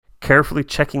 Carefully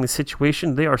checking the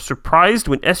situation, they are surprised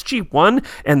when SG-1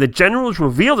 and the generals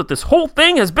reveal that this whole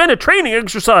thing has been a training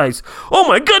exercise. Oh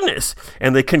my goodness!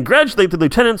 And they congratulate the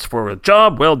lieutenants for a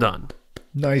job well done.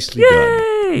 Nicely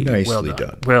Yay! done. Nicely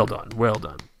done. Well done. Well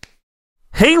done.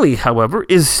 Haley, however,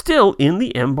 is still in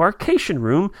the embarkation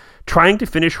room trying to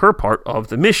finish her part of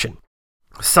the mission.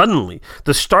 Suddenly,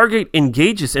 the Stargate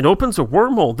engages and opens a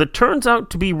wormhole that turns out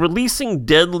to be releasing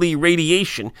deadly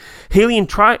radiation. Haley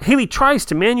tries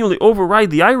to manually override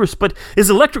the iris, but is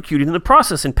electrocuted in the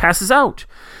process and passes out.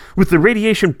 With the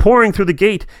radiation pouring through the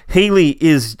gate, Haley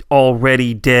is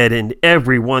already dead and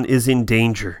everyone is in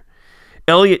danger.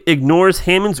 Elliot ignores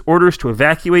Hammond's orders to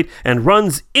evacuate and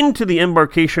runs into the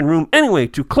embarkation room anyway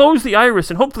to close the iris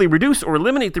and hopefully reduce or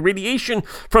eliminate the radiation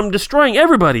from destroying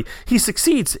everybody. He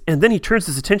succeeds, and then he turns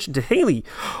his attention to Haley.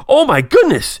 Oh my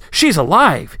goodness, she's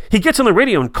alive. He gets on the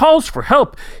radio and calls for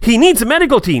help. He needs a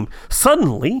medical team.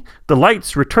 Suddenly, the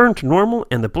lights return to normal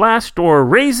and the blast door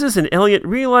raises and Elliot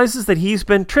realizes that he's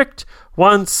been tricked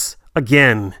once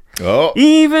again. Oh.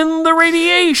 Even the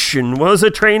radiation was a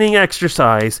training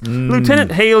exercise.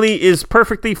 Lieutenant Haley is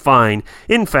perfectly fine.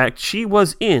 In fact, she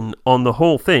was in on the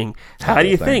whole thing. How do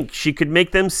you think she could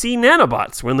make them see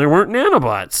nanobots when there weren't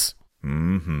nanobots?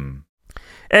 Mm-hmm.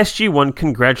 SG-1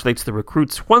 congratulates the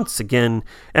recruits once again,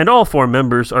 and all 4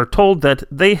 members are told that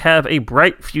they have a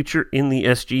bright future in the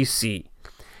SGC.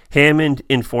 Hammond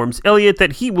informs Elliot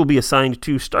that he will be assigned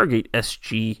to Stargate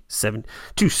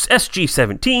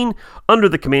SG-17 under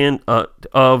the command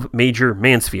of Major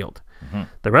Mansfield. Mm-hmm.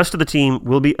 The rest of the team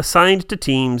will be assigned to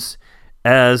teams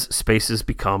as spaces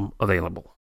become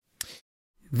available.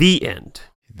 The end.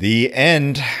 The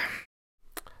end.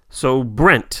 So,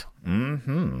 Brent.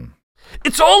 Mm-hmm.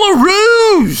 It's all a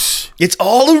ruse! It's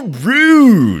all a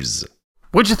ruse!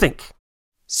 What'd you think?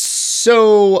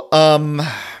 So,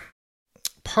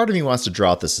 part of me wants to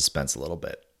draw out the suspense a little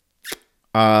bit.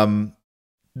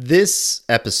 This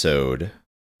episode,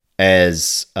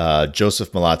 as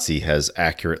Joseph Malazzi has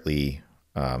accurately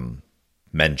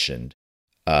mentioned,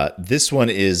 this one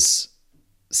is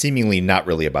seemingly not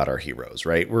really about our heroes,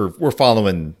 right? We're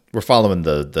following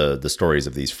the stories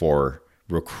of these 4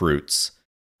 recruits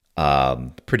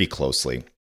pretty closely.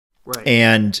 Right.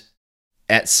 And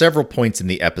at several points in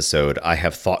the episode, I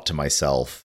have thought to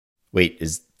myself, wait,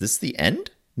 is this the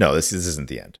end? No, this isn't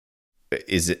the end.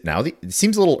 Is it now? It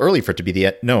seems a little early for it to be the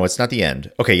end. No, it's not the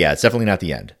end. Okay, yeah, it's definitely not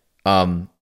the end.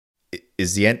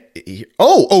 Is the end?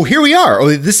 Oh, here we are.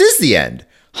 Oh, this is the end.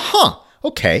 Huh.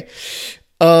 Okay.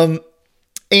 And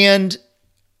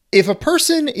if a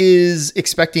person is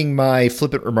expecting my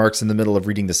flippant remarks in the middle of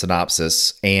reading the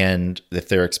synopsis, and if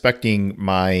they're expecting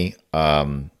my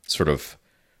sort of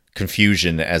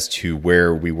confusion as to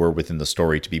where we were within the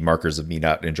story to be markers of me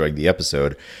not enjoying the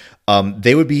episode,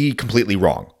 they would be completely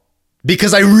wrong.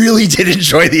 Because I really did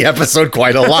enjoy the episode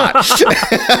quite a lot.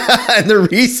 And the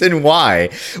reason why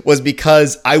was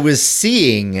because I was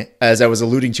seeing, as I was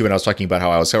alluding to, and I was talking about how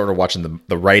I was sort of watching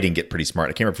the writing get pretty smart.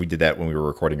 I can't remember if we did that when we were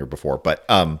recording or before, but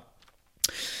no,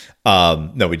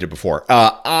 we did before.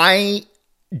 At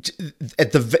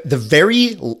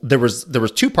there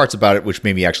was 2 parts about it which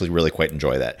made me actually really quite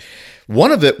enjoy that.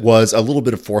 One of it was a little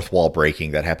bit of fourth wall breaking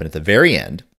that happened at the very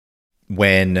end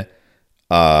when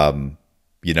that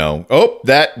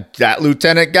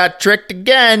lieutenant got tricked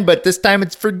again, but this time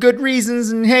it's for good reasons.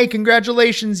 And hey,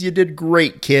 congratulations, you did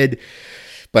great, kid.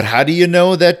 But how do you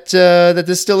know that that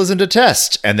this still isn't a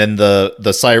test? And then the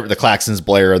klaxons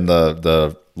blare and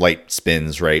the light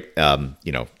spins, right?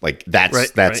 Like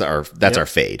that's our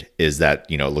fade. Is that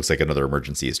it looks like another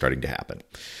emergency is starting to happen.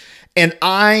 And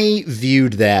I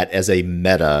viewed that as a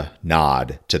meta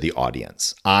nod to the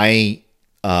audience. I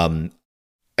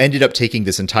ended up taking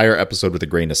this entire episode with a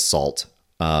grain of salt,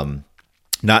 not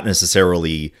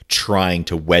necessarily trying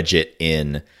to wedge it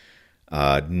in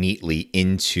neatly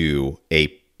into a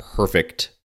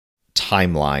perfect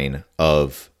timeline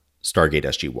of Stargate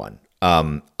SG-1.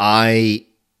 I,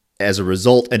 as a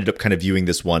result, ended up kind of viewing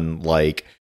this one like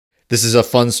this is a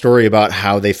fun story about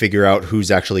how they figure out who's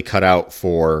actually cut out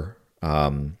for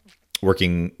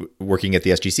working at the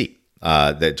SGC.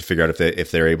 To figure out if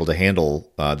they're able to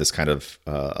handle this kind of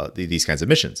these kinds of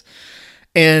missions.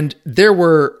 And there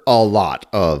were a lot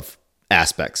of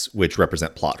aspects which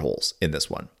represent plot holes in this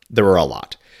one. There were a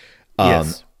lot.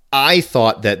 Yes. I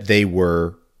thought that they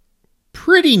were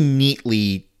pretty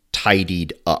neatly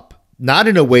tidied up. Not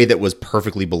in a way that was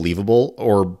perfectly believable,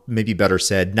 or maybe better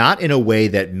said, not in a way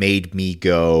that made me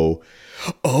go,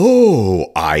 oh,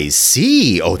 I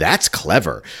see. Oh, that's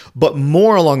clever. But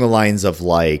more along the lines of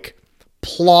like,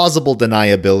 plausible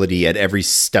deniability at every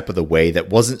step of the way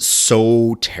that wasn't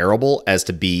so terrible as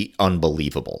to be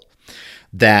unbelievable.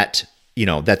 That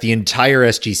the entire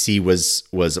SGC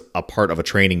was a part of a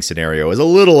training scenario is a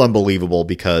little unbelievable,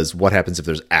 because what happens if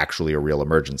there's actually a real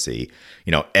emergency?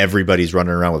 Everybody's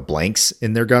running around with blanks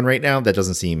in their gun right now. That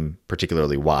doesn't seem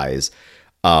particularly wise.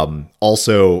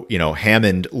 Also,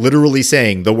 Hammond literally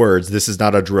saying the words, "This is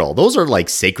not a drill." Those are like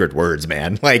sacred words,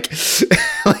 man.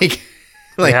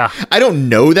 Yeah. I don't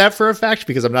know that for a fact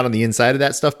because I'm not on the inside of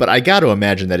that stuff, but I got to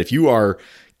imagine that if you are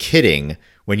kidding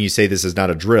when you say this is not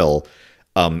a drill,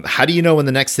 how do you know when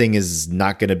the next thing is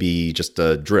not going to be just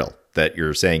a drill that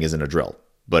you're saying isn't a drill,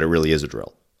 but it really is a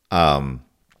drill,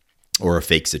 or a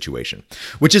fake situation?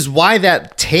 Which is why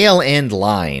that tail end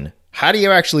line, how do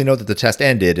you actually know that the test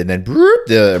ended and then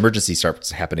the emergency starts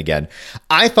to happen again,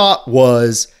 I thought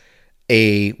was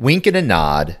a wink and a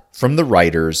nod from the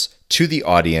writers to the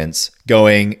audience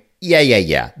going,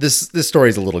 yeah. This story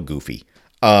is a little goofy.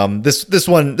 This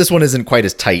one isn't quite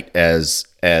as tight as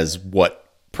what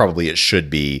probably it should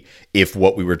be if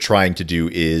what we were trying to do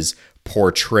is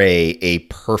portray a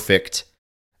perfect,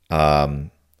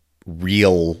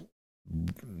 real,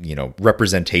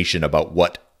 representation about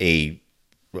what a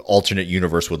alternate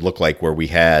universe would look like, where we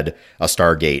had a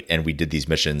Stargate and we did these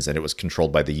missions and it was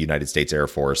controlled by the United States Air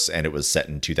Force and it was set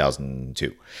in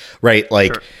 2002, right?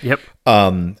 Like, Sure. Yep.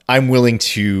 I'm willing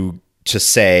to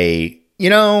say,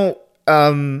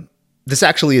 this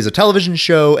actually is a television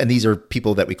show and these are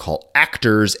people that we call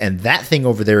actors, and that thing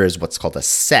over there is what's called a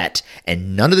set,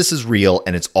 and none of this is real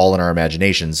and it's all in our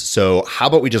imaginations. So how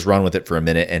about we just run with it for a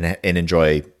minute and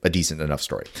enjoy a decent enough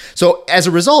story? So as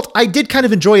a result, I did kind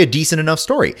of enjoy a decent enough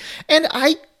story, and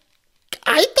I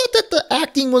thought that the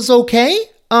acting was okay.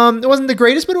 It wasn't the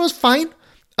greatest, but it was fine.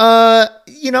 There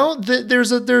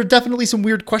are definitely some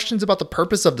weird questions about the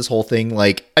purpose of this whole thing.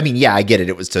 Like, I mean, yeah, I get it.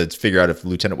 It was to figure out if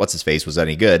Lieutenant What's-His-Face was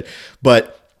any good,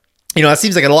 but it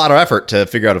seems like a lot of effort to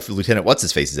figure out if Lieutenant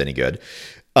What's-His-Face is any good.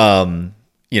 There's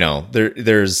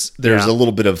a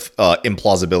little bit of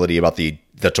implausibility about the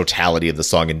totality of the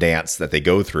song and dance that they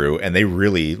go through, and they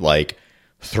really like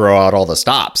throw out all the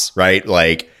stops, right?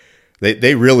 Like,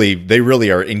 They really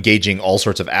are engaging all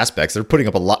sorts of aspects. They're putting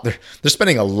up a lot. They're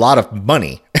spending a lot of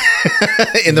money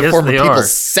in the form of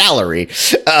people's salary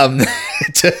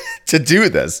to do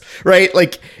this, right?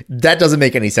 Like, that doesn't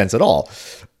make any sense at all.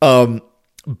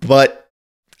 But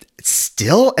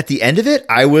still, at the end of it,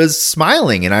 I was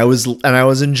smiling and I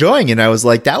was enjoying, and I was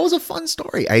like, that was a fun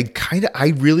story.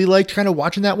 I really liked kind of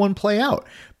watching that one play out,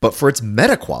 but for its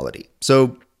meta quality.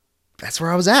 So that's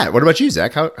where I was at. What about you,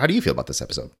 Zach? How do you feel about this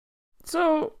episode?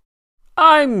 So,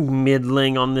 I'm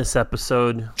middling on this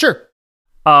episode. Sure.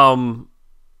 I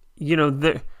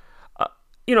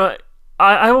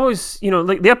always,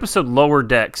 like the episode Lower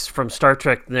Decks from Star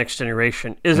Trek The Next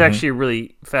Generation is actually a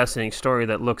really fascinating story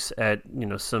that looks at,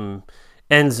 some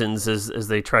ensigns as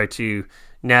they try to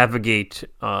navigate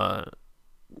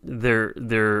their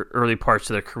early parts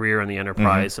of their career on the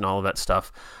Enterprise and all of that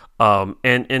stuff.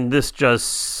 And this just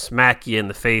smack you in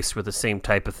the face with the same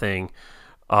type of thing.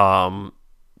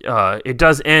 It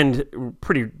does end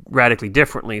pretty radically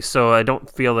differently, so I don't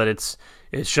feel that it's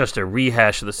just a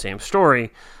rehash of the same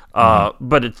story,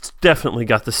 but it's definitely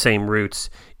got the same roots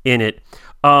in it.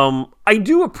 I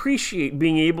do appreciate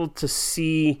being able to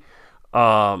see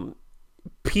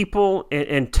people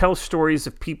and tell stories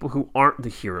of people who aren't the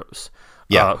heroes,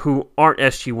 who aren't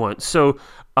SG-1. So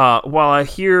while I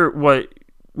hear what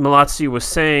Malazzi was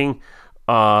saying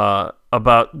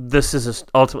about this is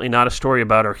ultimately not a story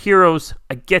about our heroes,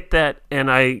 I get that, and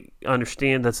I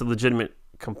understand that's a legitimate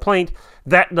complaint.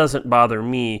 That doesn't bother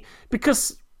me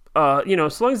because,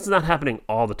 as long as it's not happening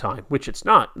all the time, which it's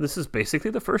not. This is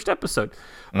basically the first episode.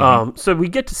 So we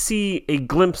get to see a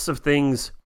glimpse of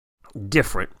things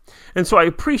different. And so I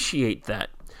appreciate that.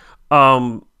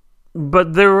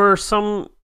 But there are some,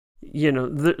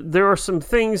 there are some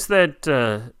things that,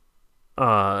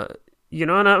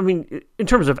 and I mean, in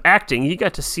terms of acting, you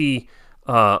got to see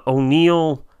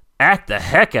O'Neill act the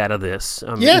heck out of this.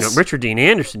 Yes. Richard Dean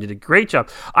Anderson did a great job.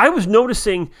 I was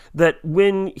noticing that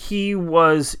when he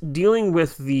was dealing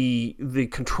with the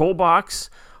control box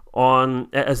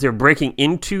as they're breaking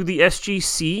into the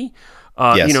SGC,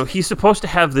 he's supposed to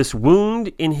have this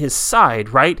wound in his side,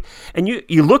 right? And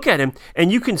you look at him,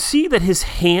 and you can see that his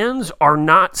hands are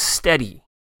not steady.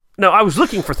 Now, I was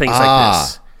looking for things like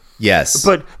this. Yes,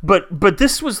 but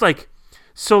this was like,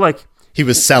 so like he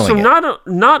was selling. So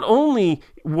not only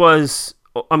was,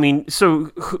 I mean,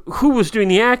 so who was doing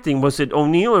the acting? Was it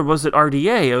O'Neill or was it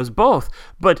RDA? It was both.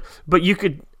 But you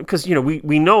could, because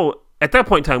we know at that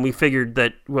point in time we figured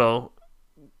that, well,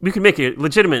 we could make a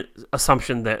legitimate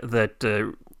assumption that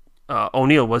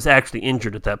O'Neill was actually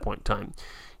injured at that point in time.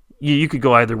 You could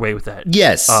go either way with that.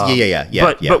 Yes. Yeah.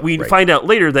 But we find out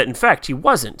later that in fact he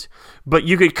wasn't. But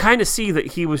you could kind of see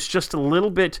that he was just a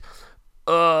little bit,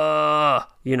 and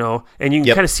you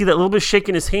can kind of see that little bit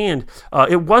shaking his hand.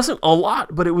 It wasn't a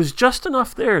lot, but it was just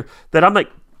enough there that I'm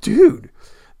like, dude,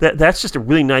 that's just a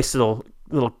really nice little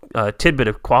tidbit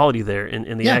of quality there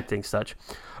in the acting such.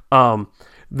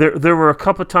 There were a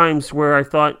couple of times where I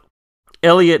thought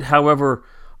Elliot, however,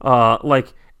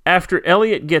 after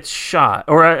Elliot gets shot,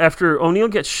 or after O'Neill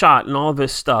gets shot and all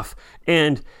this stuff,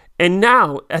 and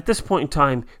now, at this point in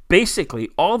time, basically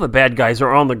all the bad guys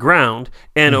are on the ground,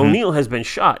 and O'Neill has been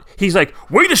shot. He's like,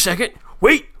 wait a second,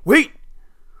 wait,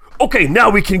 okay,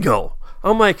 now we can go.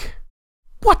 I'm like,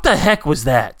 what the heck was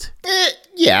that?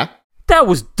 Yeah. That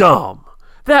was dumb.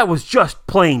 That was just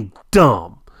plain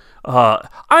dumb. I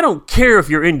don't care if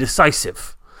you're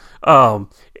indecisive.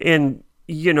 And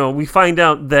we find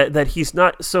out that he's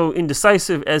not so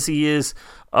indecisive as he is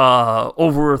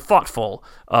over thoughtful.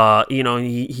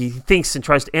 He thinks and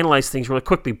tries to analyze things really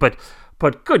quickly. But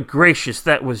good gracious,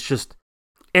 that was just,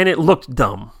 and it looked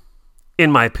dumb,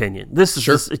 in my opinion. This is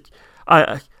Sure.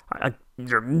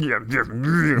 don't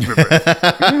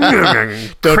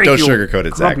Don't sugarcoat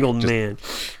it, Zach. Grumpy old man.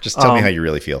 Just tell me how you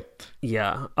really feel.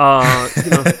 Yeah.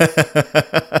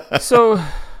 So,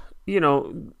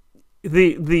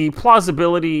 the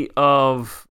plausibility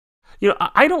of,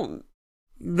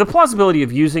 the plausibility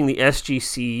of using the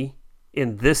SGC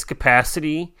in this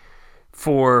capacity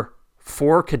for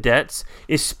 4 cadets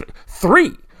is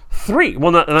three.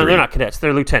 Well, they're not cadets;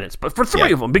 they're lieutenants. But for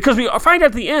 3 of them, because we find out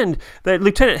at the end that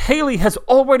Lieutenant Haley has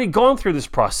already gone through this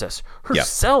process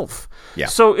herself. Yeah.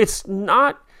 So it's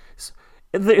not.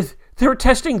 They're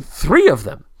testing 3 of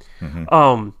them,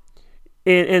 and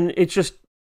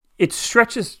it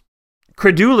stretches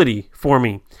credulity for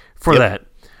me for that.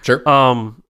 Sure.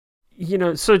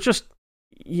 So just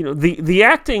the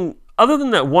acting. Other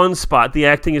than that one spot, the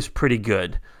acting is pretty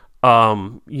good.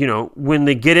 When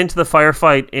they get into the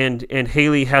firefight and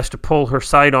Haley has to pull her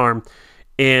sidearm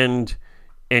and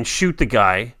shoot the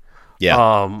guy.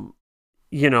 Yeah.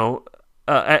 When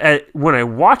I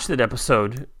watched that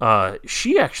episode,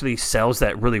 she actually sells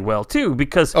that really well too,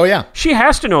 because she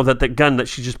has to know that the gun that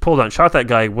she just pulled out and shot that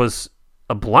guy was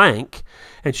a blank,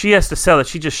 and she has to sell that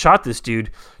she just shot this dude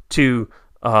to,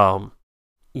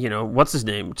 what's his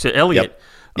name, to Elliot.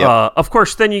 Yep. Of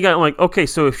course, then you got like, okay,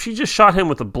 so if she just shot him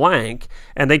with a blank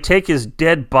and they take his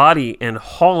dead body and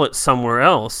haul it somewhere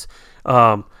else,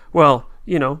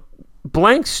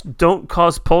 blanks don't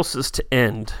cause pulses to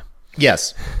end.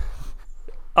 Yes.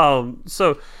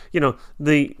 So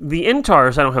the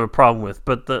INTARs I don't have a problem with,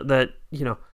 but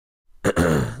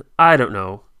I don't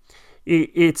know.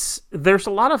 There's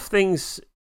a lot of things.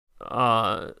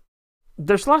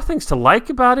 There's a lot of things to like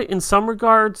about it in some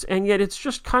regards, and yet it's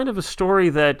just kind of a story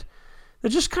that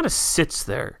just kind of sits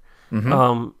there.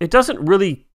 Mm-hmm. It doesn't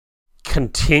really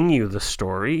continue the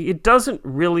story. It doesn't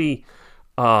really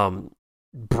broaden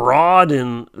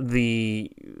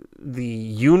the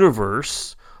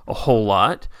universe a whole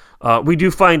lot. We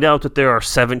do find out that there are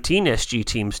 17 SG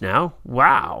teams now.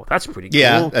 Wow, that's pretty cool.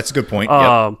 Yeah, that's a good point.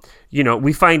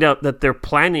 We find out that they're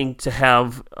planning to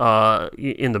have,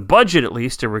 in the budget at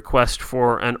least, a request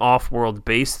for an off-world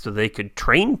base so they could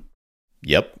train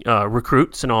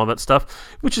recruits and all that stuff,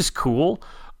 which is cool.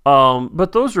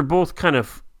 But those are both kind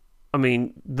of,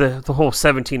 the whole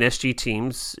 17 SG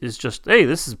teams is just, hey,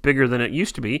 this is bigger than it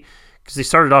used to be, because they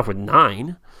started off with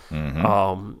 9.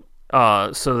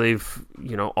 Mm-hmm. So they've,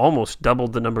 almost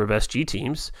doubled the number of SG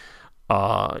teams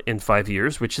in 5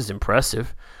 years, which is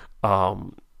impressive.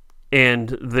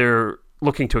 And they're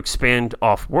looking to expand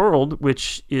off-world,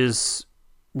 which is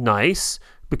nice,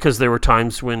 because there were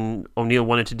times when O'Neill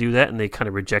wanted to do that and they kind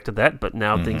of rejected that, but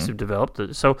now things have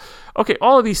developed. So, okay,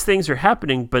 all of these things are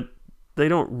happening, but they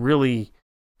don't really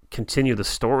continue the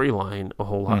storyline a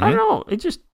whole lot. Mm-hmm. I don't know. It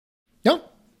just... No,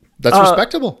 that's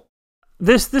respectable.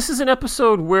 This is an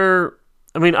episode where,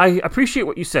 I appreciate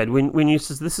what you said when you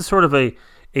said this is sort of a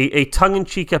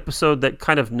tongue-in-cheek episode that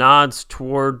kind of nods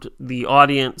toward the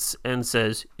audience and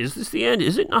says, is this the end?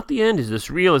 Is it not the end? Is this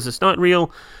real? Is this not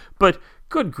real? But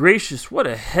good gracious, what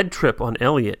a head trip on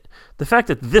Elliot. The fact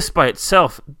that this by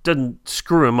itself doesn't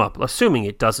screw him up, assuming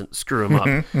it doesn't screw him up.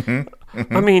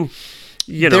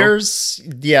 There's,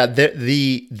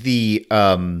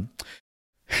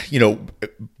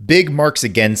 big marks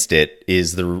against it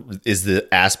is the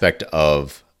aspect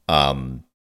of,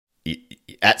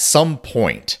 at some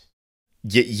point,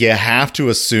 you have to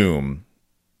assume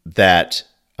that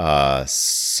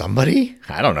somebody,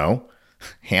 I don't know,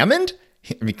 Hammond?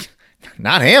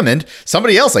 Not Hammond,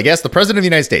 somebody else, I guess, the President of the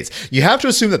United States. You have to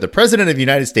assume that the President of the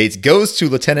United States goes to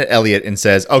Lieutenant Elliot and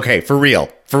says, okay, for real,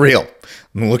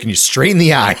 I'm looking you straight in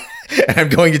the eye, and I'm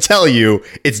going to tell you,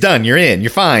 it's done, you're in,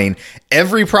 you're fine.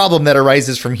 Every problem that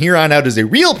arises from here on out is a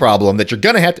real problem that you're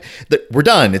going to have to, that we're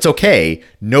done, it's okay,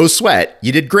 no sweat,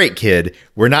 you did great, kid,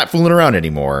 we're not fooling around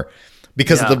anymore.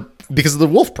 Because of the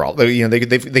wolf problem.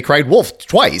 They cried wolf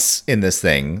twice in this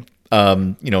thing.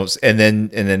 And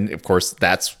then of course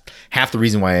that's half the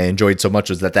reason why I enjoyed so much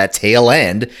was that tail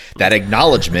end, that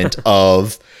acknowledgement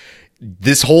of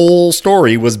this whole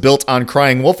story was built on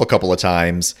crying wolf a couple of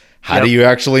times. How do you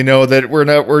actually know that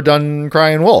we're done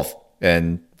crying wolf?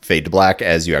 And fade to black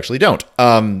as you actually don't.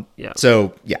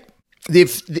 So yeah,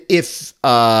 if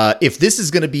this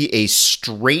is going to be a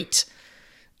straight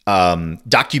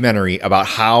documentary about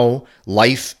how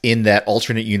life in that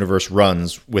alternate universe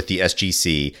runs with the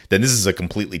SGC, then this is a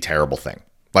completely terrible thing.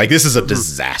 Like, this is a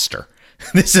disaster.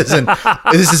 This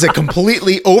is a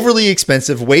completely overly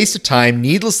expensive, waste of time,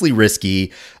 needlessly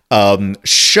risky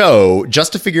show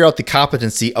just to figure out the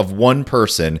competency of one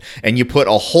person, and you put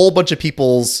a whole bunch of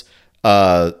people's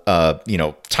time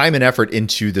and effort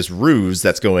into this ruse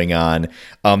that's going on.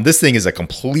 This thing is a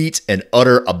complete and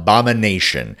utter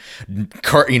abomination.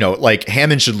 Like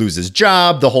Hammond should lose his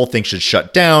job. The whole thing should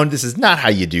shut down. This is not how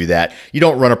you do that. You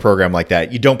don't run a program like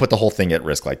that. You don't put the whole thing at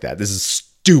risk like that. This is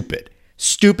stupid.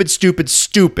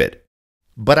 Stupid.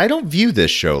 But I don't view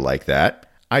this show like that.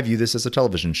 I view this as a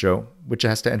television show, which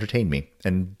has to entertain me.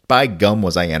 And by gum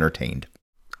was I entertained.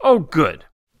 Oh, good.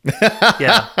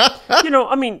 Yeah.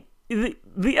 I mean,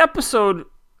 the episode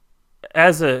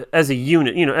as a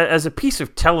unit, as a piece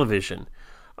of television,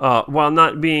 while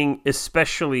not being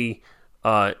especially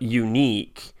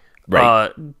unique,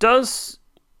 right. Does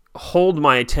hold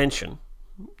my attention.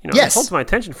 Yes. It holds my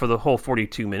attention for the whole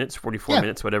 42 minutes, 44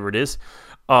 minutes, whatever it is.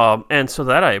 And so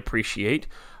that I appreciate.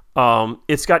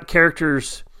 It's got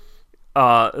characters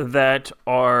that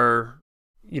are,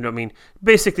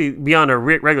 basically beyond our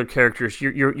regular characters.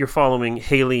 You're following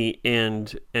Haley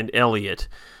and Elliot.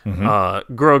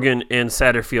 Mm-hmm. Grogan and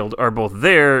Satterfield are both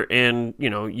there, and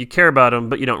you care about them,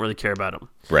 but you don't really care about them.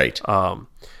 Right.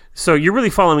 So you're really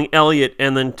following Elliot,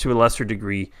 and then to a lesser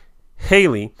degree,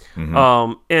 Haley.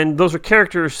 Mm-hmm. And those are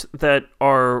characters that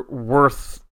are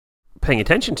worth paying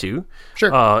attention to.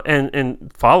 Sure.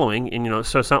 And following, and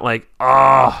so it's not like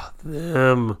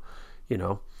them.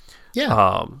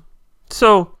 Yeah.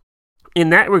 So in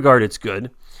that regard, it's good.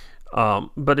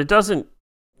 But it doesn't.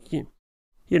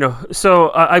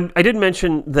 So I did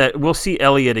mention that we'll see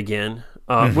Elliot again.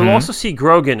 Mm-hmm. We'll also see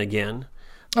Grogan again.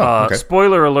 Oh, okay.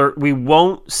 Spoiler alert: we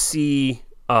won't see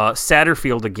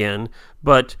Satterfield again,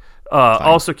 but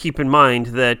also keep in mind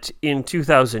that in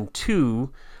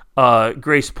 2002,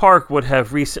 Grace Park would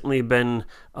have recently been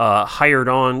hired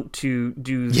on to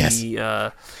do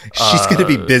the she's going to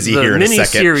be busy here in a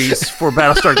second. Mini-series for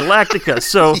Battlestar Galactica.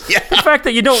 So the fact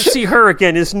that you don't see her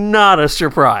again is not a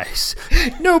surprise.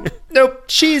 Nope.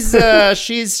 She's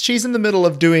in the middle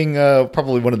of doing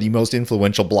probably one of the most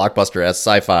influential blockbuster-esque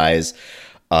sci-fis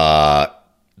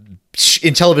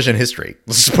in television history.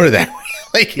 Let's just put it that way.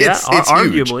 It's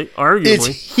arguably, huge. Arguably, it's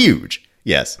huge.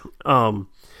 Yes.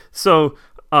 So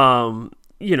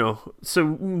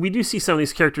we do see some of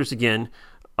these characters again,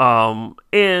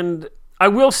 and I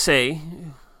will say,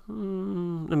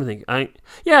 let me think. I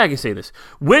can say this.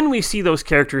 When we see those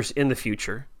characters in the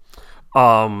future,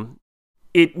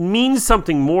 it means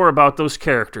something more about those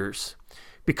characters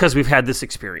because we've had this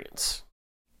experience.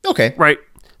 Okay. Right.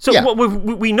 So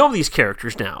we know these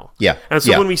characters now. Yeah. And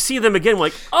so when we see them again, we're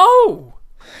like, oh,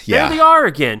 there they are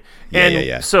again.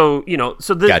 And so,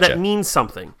 that means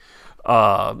something.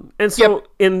 And so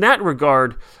in that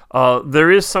regard,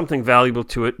 there is something valuable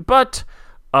to it, but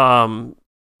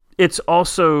it's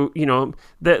also,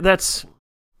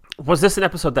 was this an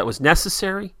episode that was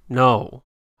necessary? No.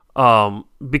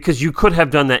 Because you could have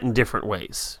done that in different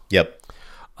ways. Yep.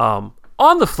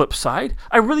 On the flip side,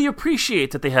 I really appreciate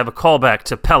that they have a callback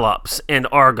to Pelops and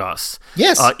Argos.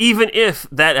 Yes. Even if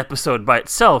that episode by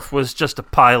itself was just a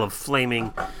pile of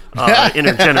flaming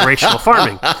intergenerational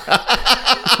farming.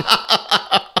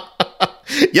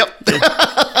 Yep.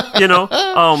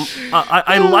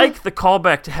 I like the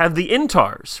callback to have the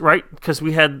Intars, right? Because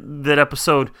we had that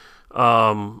episode.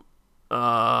 I'm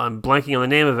blanking on the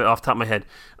name of it off the top of my head.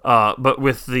 But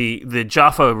with the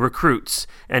Jaffa recruits,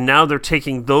 and now they're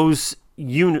taking those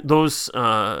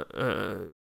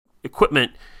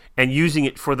equipment and using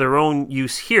it for their own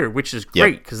use here, which is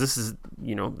great because this is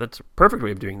that's a perfect way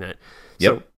of doing that.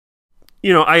 Yep.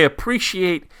 So, I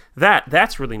appreciate that.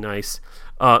 That's really nice.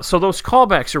 So those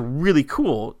callbacks are really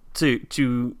cool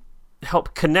to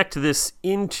help connect this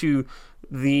into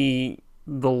the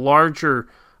larger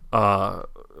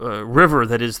river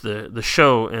that is the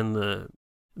show and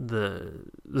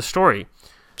the story.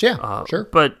 Yeah, sure.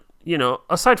 But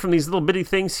aside from these little bitty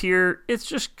things here, it's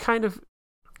just kind of,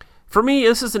 for me,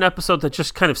 this is an episode that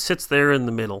just kind of sits there in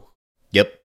the middle.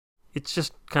 Yep. It's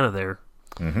just kind of there.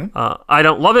 Mm-hmm. I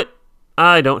don't love it.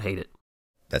 I don't hate it.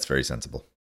 That's very sensible.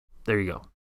 There you go.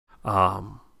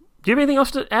 Do you have anything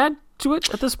else to add to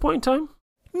it at this point in time?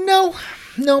 Nope.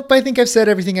 I think I've said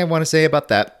everything I want to say about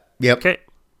that. Yep. Okay.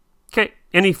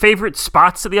 Any favorite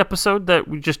spots of the episode that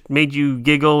just made you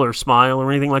giggle or smile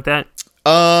or anything like that?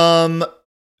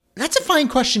 That's a fine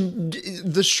question.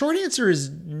 The short answer is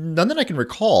none that I can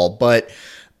recall, but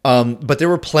there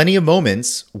were plenty of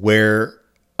moments where,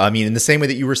 in the same way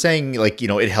that you were saying,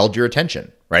 it held your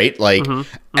attention, right?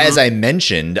 As I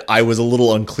mentioned, I was a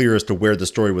little unclear as to where the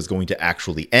story was going to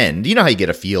actually end. You know how you get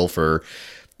a feel for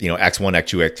Act 1, Act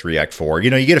 2, Act 3, Act 4.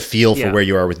 You get a feel for Yeah. where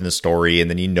you are within the story, and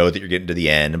then you know that you're getting to the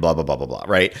end and blah, blah, blah, blah, blah,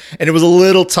 right? And it was a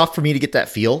little tough for me to get that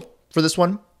feel for this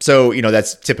one. So,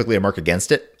 that's typically a mark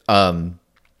against it.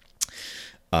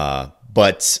 But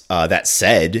that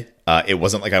said, it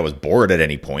wasn't like I was bored at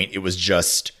any point. It was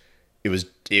just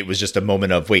a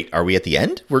moment of, wait, are we at the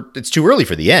end? It's too early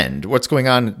for the end. What's going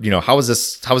on? How is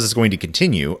this going to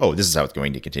continue? Oh, this is how it's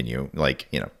going to continue.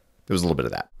 There was a little bit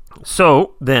of that.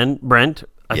 So then, Brent,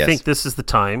 I Yes. think this is the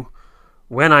time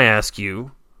when I ask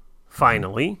you,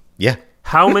 finally, Yeah.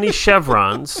 how many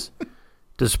chevrons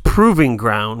does Proving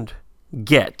Ground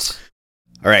get?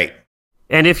 All right.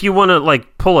 And if you want to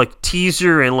pull a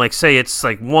teaser and say it's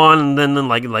one, and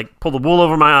then pull the wool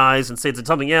over my eyes and say it's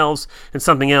something else and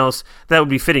something else, that would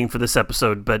be fitting for this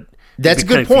episode. But That's a it'd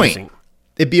be good confusing. point.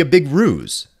 It'd be a big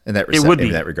ruse in that It would be.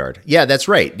 in that regard. Yeah, that's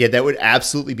right. Yeah, that would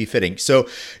absolutely be fitting. So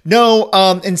no,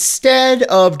 instead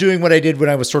of doing what I did when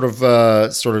I was sort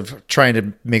of trying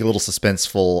to make a little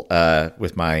suspenseful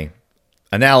with my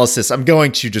analysis, I'm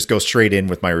going to just go straight in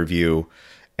with my review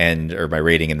or my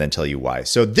rating and then tell you why.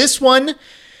 So this one,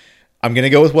 I'm going to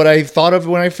go with what I thought of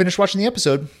when I finished watching the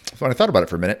episode, when I thought about it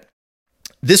for a minute.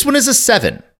 This one is a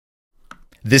 7.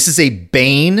 This is a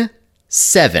Bane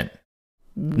 7.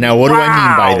 Now, what do I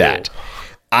mean by that?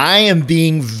 I am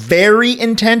being very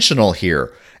intentional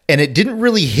here, and it didn't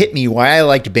really hit me why I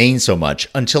liked Bane so much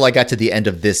until I got to the end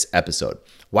of this episode.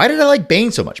 Why did I like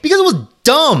Bane so much? Because it was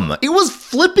dumb. It was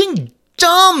flipping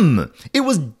dumb. It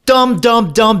was dumb.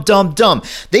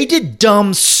 They did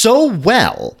dumb so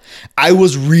well. I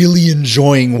was really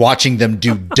enjoying watching them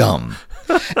do dumb.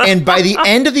 And by the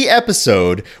end of the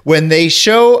episode, when they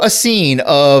show a scene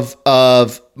of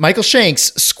Michael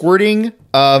Shanks squirting,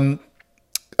 oh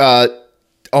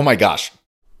my gosh,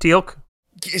 Teal'c?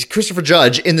 Christopher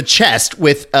Judge in the chest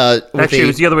with Actually, it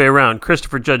was the other way around.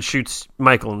 Christopher Judge shoots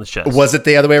Michael in the chest. Was it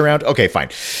the other way around? Okay, fine.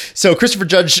 So Christopher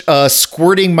Judge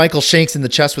squirting Michael Shanks in the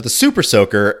chest with a super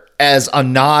soaker as a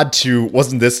nod to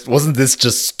wasn't this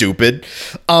just stupid?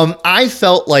 I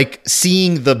felt like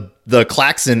seeing the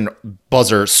klaxon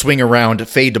buzzer swing around,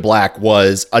 fade to black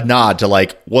was a nod to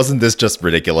wasn't this just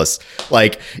ridiculous?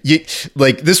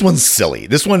 This one's silly.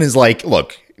 This one is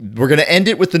look, we're going to end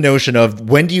it with the notion of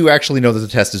when do you actually know that the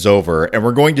test is over? And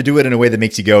we're going to do it in a way that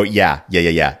makes you go, yeah,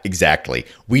 exactly.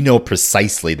 We know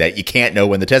precisely that you can't know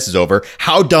when the test is over.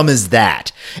 How dumb is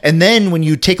that? And then when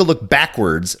you take a look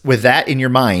backwards with that in your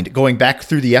mind, going back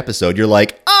through the episode, you're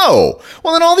like, oh,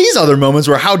 well, then all these other moments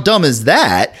were how dumb is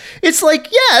that? It's yeah,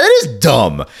 that is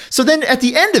dumb. So then at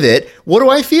the end of it, what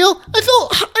do I feel?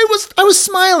 I was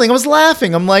smiling. I was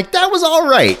laughing. I'm like, that was all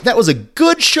right. That was a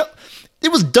good show.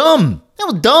 It was dumb.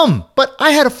 That was dumb. But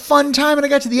I had a fun time and I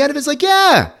got to the end of it. It's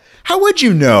yeah, how would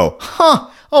you know? Huh.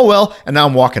 Oh, well. And now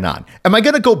I'm walking on. Am I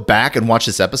going to go back and watch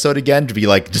this episode again to be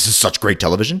this is such great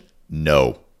television?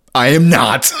 No, I am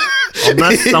not.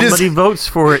 Unless somebody votes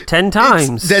for it 10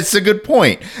 times. That's a good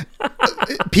point.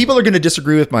 People are going to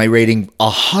disagree with my rating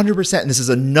 100%. And this is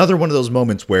another one of those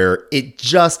moments where it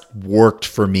just worked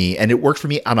for me. And it worked for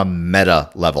me on a meta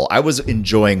level. I was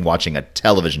enjoying watching a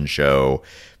television show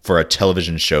for a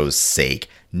television show's sake,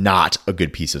 not a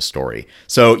good piece of story.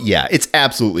 So yeah, it's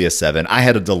absolutely a 7. I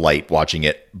had a delight watching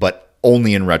it, but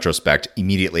only in retrospect,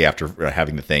 immediately after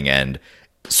having the thing end.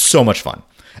 So much fun.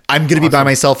 I'm going to be by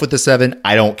myself with the 7.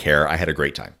 I don't care. I had a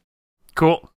great time.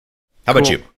 Cool. How about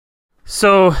you?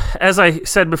 So, as I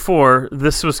said before,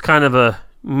 this was kind of a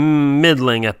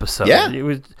middling episode. Yeah. It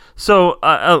was, so,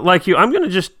 like you, I'm going to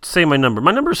just say my number.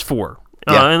 My number is 4.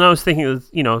 Yeah. And I was thinking,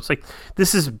 it's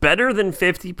this is better than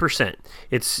 50%.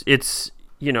 It's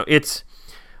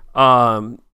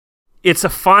a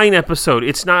fine episode.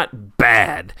 It's not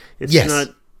bad. It's not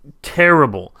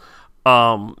terrible.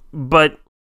 But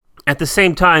at the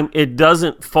same time, it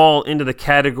doesn't fall into the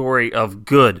category of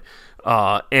good.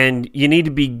 And you need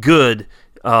to be good,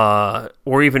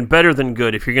 or even better than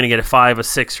good, if you're going to get a 5, a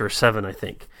 6, or a 7, I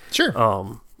think.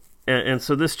 Sure. And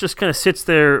so this just kind of sits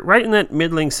there right in that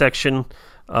middling section.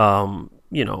 It's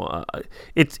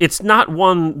not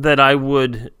one that I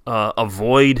would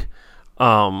avoid,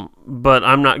 but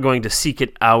I'm not going to seek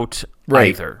it out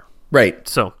either. Right.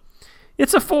 So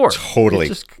it's a 4. Totally.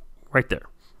 It's just right there.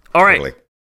 All right. Totally.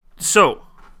 So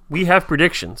we have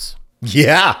predictions.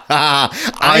 Yeah.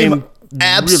 I'm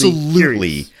absolutely.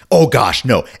 Really oh gosh,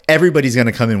 no. Everybody's going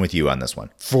to come in with you on this one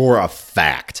for a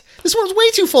fact. This one's way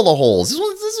too full of holes. This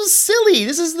was silly.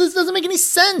 This doesn't make any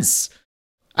sense.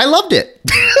 I loved it.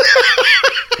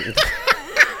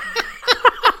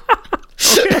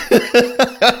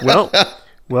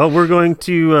 Well, we're going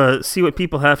to see what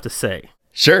people have to say.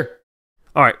 Sure.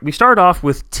 All right, we start off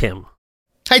with Tim.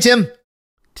 Hi, Tim.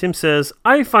 Tim says,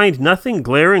 I find nothing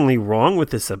glaringly wrong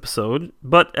with this episode,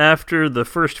 but after the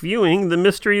first viewing, the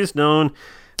mystery is known,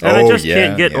 and I just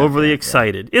can't get overly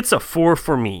excited. It's a 4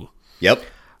 for me. Yep.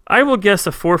 I will guess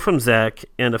a 4 from Zach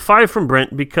and a 5 from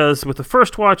Brent because with the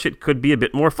first watch, it could be a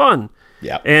bit more fun.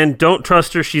 Yeah. And don't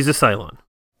trust her, she's a Cylon.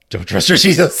 Don't trust her,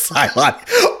 she's a Cylon.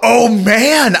 Oh,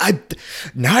 man.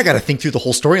 Now I got to think through the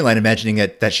whole storyline, imagining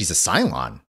that she's a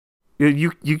Cylon.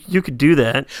 You could do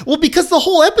that. Well, because the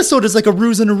whole episode is like a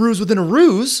ruse and a ruse within a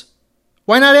ruse.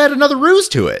 Why not add another ruse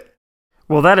to it?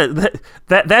 Well, that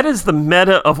is the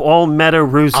meta of all meta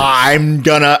ruses. I'm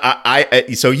gonna.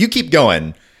 So you keep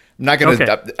going. I'm not gonna.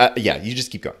 Okay. Yeah, you just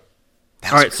keep going.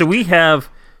 All right. So we have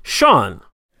Sean.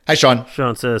 Hi, Sean.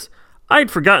 Sean says,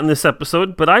 I'd forgotten this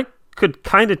episode, but I could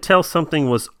kind of tell something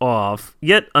was off.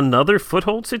 Yet another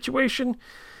foothold situation.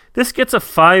 This gets a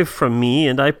 5 from me,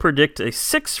 and I predict a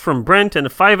 6 from Brent and a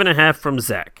 5.5 from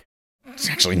Zach. It's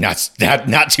actually not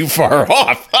too far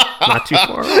off. Not too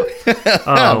far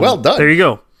off. Well done. There you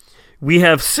go. We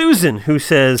have Susan, who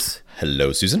says,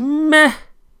 Hello, Susan. Meh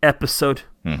episode.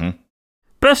 Mm-hmm.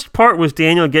 Best part was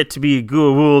Daniel get to be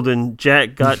Goa'uld and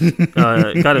Jack got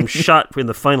him shot in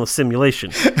the final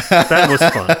simulation. That was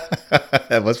fun.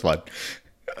 That was fun.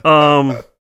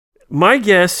 My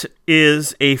guess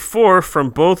is a 4 from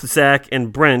both Zach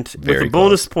and Brent, Very with a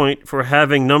bonus close. point for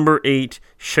having number 8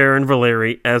 Sharon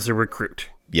Valeri as a recruit.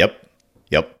 Yep.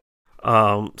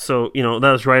 So that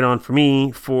was right on for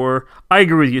me. I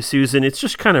agree with you, Susan. It's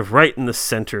just kind of right in the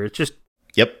center. It's just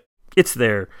it's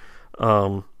there.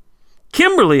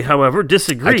 Kimberly, however,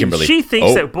 disagrees. Hi, Kimberly. She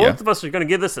thinks that both of us are going to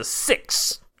give this a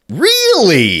 6.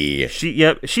 Really?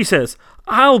 She says,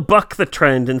 I'll buck the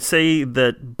trend and say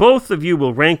that both of you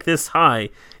will rank this high.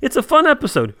 It's a fun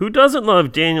episode. Who doesn't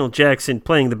love Daniel Jackson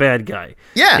playing the bad guy?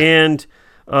 Yeah. And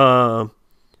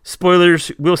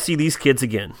spoilers, we'll see these kids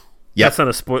again. Yep. That's not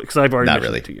a spoiler because I've already Not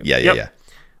mentioned really. it to you. Yeah.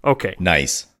 Okay.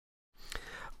 Nice.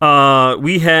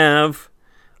 We have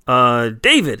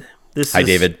David. Hi,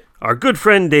 David. Our good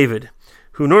friend David,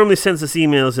 who normally sends us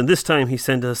emails, and this time he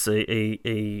sent us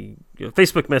a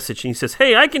Facebook message, and he says,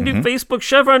 hey, I can do Facebook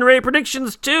Chevron Ray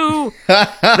predictions too.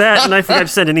 That, and I forgot to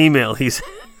send an email. He's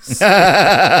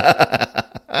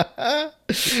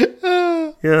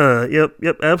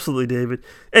Yep, absolutely, David.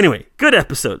 Anyway, good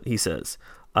episode, he says.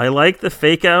 I like the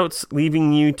fake outs,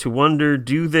 leaving you to wonder,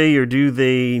 do they or do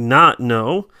they not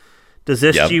know? Does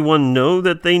SG1 know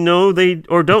that they know they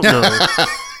or don't know?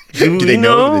 Do they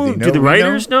know? Do the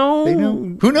writers know? They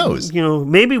know. Who knows?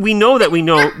 Maybe we know that we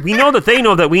know. We know that they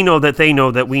know that we know that they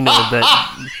know that we know that.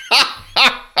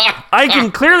 I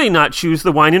can clearly not choose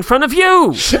the wine in front of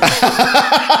you.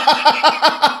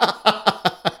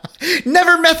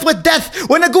 Never mess with death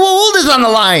when a Goa'uld is on the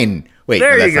line. Wait,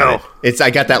 there no, you go. I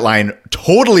got that line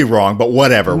totally wrong, but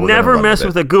whatever. Never mess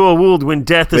with a Goa'uld when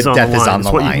death is on the line. Death is on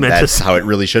the line. That's how it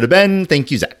really should have been. Thank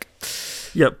you, Zach.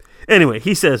 Yep. Anyway,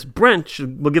 he says Brent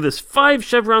will give this 5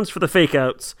 chevrons for the fake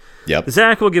outs. Yep.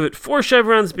 Zach will give it 4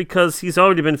 chevrons because he's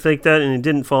already been faked out and it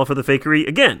didn't fall for the fakery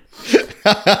again.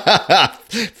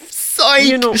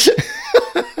 Psych.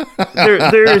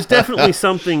 There is definitely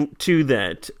something to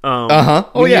that.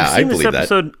 Oh yeah, I've seen I believe this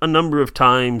episode a number of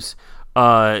times.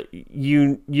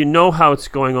 You know how it's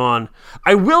going on.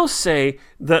 I will say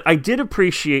that I did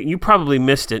appreciate. You probably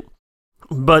missed it,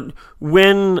 but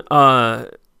when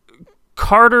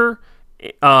Carter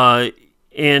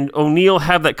and O'Neill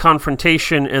have that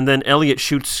confrontation, and then Elliot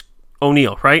shoots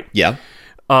O'Neill, right? Yeah.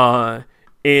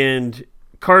 And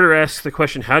Carter asks the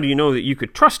question, "How do you know that you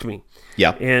could trust me?"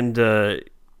 Yeah. And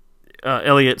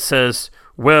Elliot says,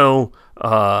 "Well,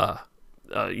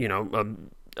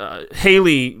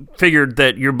 Haley figured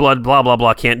that your blood, blah blah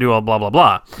blah, can't do all blah blah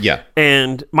blah." Yeah.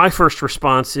 And my first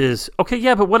response is, "Okay,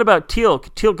 yeah, but what about Teal'c?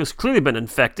 Teal'c has clearly been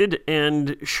infected,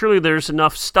 and surely there's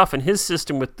enough stuff in his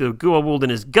system with the Goa'uld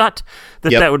in his gut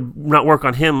that would not work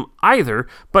on him either."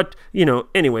 But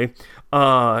anyway.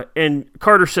 And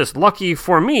Carter says, "Lucky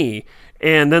for me."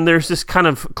 And then there's this kind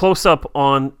of close up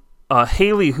on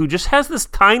Haley, who just has this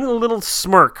tiny little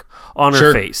smirk on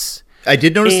her face. I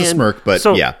did notice the smirk, but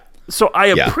yeah. So I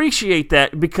appreciate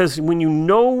that, because when you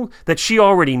know that she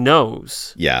already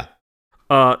knows,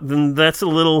 then that's a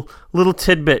little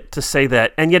tidbit to say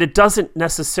that, and yet it doesn't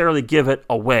necessarily give it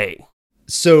away.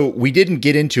 So we didn't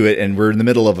get into it, and we're in the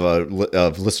middle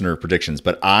of listener predictions,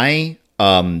 but I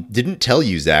didn't tell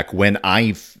you, Zach, when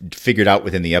I figured out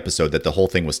within the episode that the whole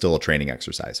thing was still a training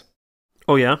exercise.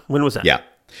 Oh yeah? When was that? Yeah.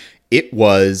 It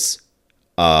was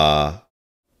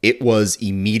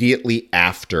immediately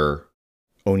after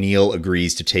O'Neill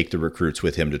agrees to take the recruits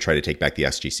with him to try to take back the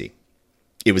SGC.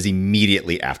 It was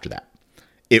immediately after that.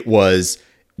 It was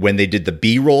when they did the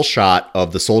B-roll shot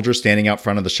of the soldier standing out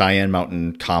front of the Cheyenne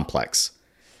Mountain complex.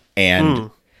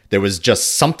 And there was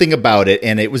just something about it,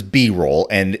 and it was B-roll,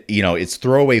 and it's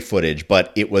throwaway footage,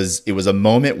 but it was a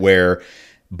moment where,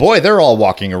 boy, they're all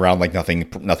walking around like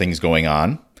nothing's going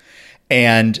on.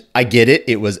 And I get it.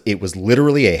 It was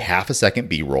literally a half a second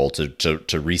B-roll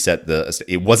to reset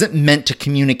it wasn't meant to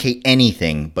communicate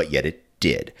anything, but yet it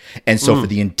did. And so for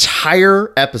the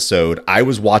entire episode, I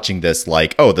was watching this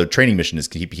like, oh, the training mission is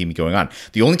keeping going on.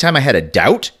 The only time I had a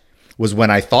doubt was when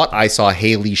I thought I saw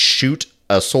Haley shoot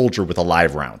a soldier with a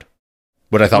live round.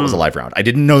 What I thought was a live round. I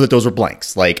didn't know that those were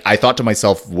blanks. Like, I thought to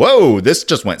myself, whoa, this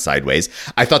just went sideways.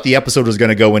 I thought the episode was going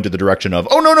to go into the direction of,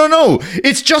 oh, no,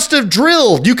 it's just a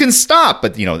drill. You can stop.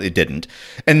 But, it didn't.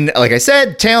 And like I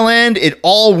said, tail end, it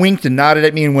all winked and nodded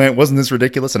at me and went, wasn't this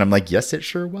ridiculous? And I'm like, yes, it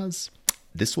sure was.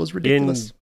 This was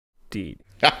ridiculous. Indeed.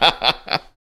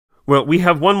 Well, we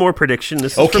have one more prediction.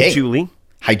 This is from Julie.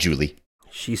 Hi, Julie.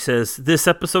 She says, this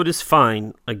episode is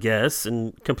fine, I guess,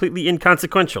 and completely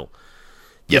inconsequential.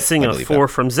 Yes, Guessing a 4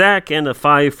 from Zach and a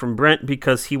 5 from Brent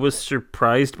because he was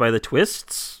surprised by the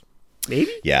twists? Maybe?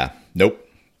 Yeah. Nope.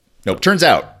 Turns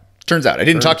out. I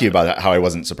didn't talk to you about how I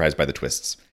wasn't surprised by the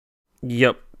twists.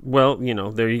 Yep. Well,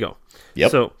 there you go.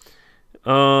 Yep. So,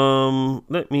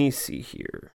 let me see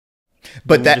here.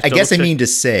 But that, I guess I mean to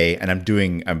say, and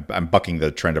I'm bucking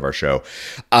the trend of our show.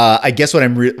 I guess what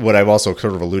I'm also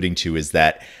sort of alluding to is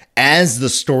that as the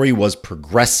story was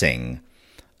progressing,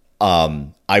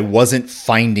 I wasn't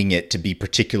finding it to be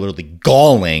particularly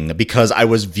galling because I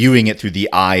was viewing it through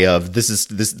the eye of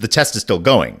the test is still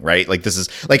going, right? Like this is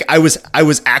like I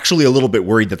was actually a little bit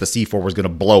worried that the C4 was going to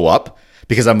blow up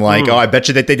because I'm like, oh, I bet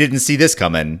you that they didn't see this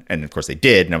coming, and of course they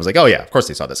did, and I was like, oh yeah, of course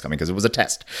they saw this coming because it was a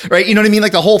test, right? You know what I mean?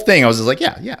 Like the whole thing, I was just like,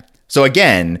 yeah. So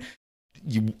again,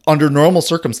 under normal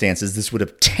circumstances, this would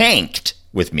have tanked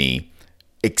with me.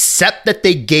 Except that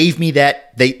they gave me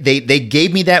that they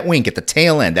gave me that wink at the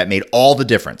tail end that made all the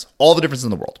difference in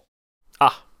the world.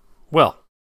 Well,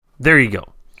 there you go.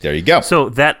 So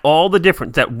that all the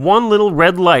difference, that one little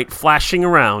red light flashing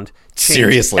around,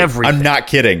 seriously, everything. I'm not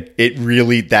kidding. It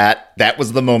really that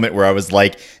was the moment where I was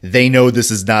like, they know this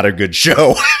is not a good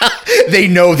show. They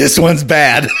know this one's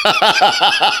bad.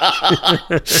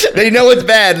 They know it's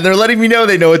bad, and they're letting me know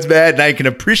they know it's bad, and I can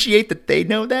appreciate that they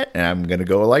know that, and I'm gonna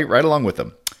go right along with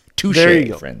them.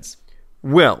 Touché, friends.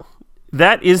 Well,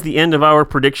 that is the end of our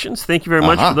predictions. Thank you very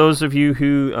much for those of you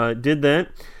who did that.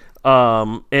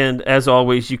 And as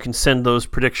always, you can send those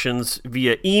predictions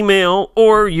via email,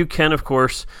 or you can, of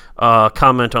course,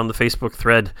 comment on the Facebook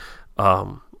thread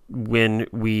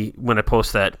when I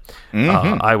post that.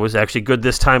 I was actually good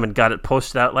this time and got it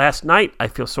posted out last night. I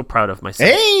feel so proud of myself.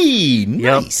 Hey,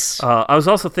 nice. Yep. I was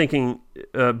also thinking,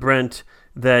 Brent,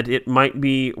 that it might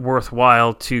be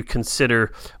worthwhile to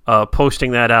consider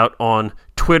posting that out on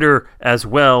Twitter as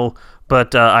well,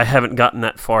 but I haven't gotten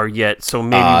that far yet, so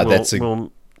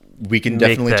maybe we can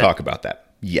definitely talk about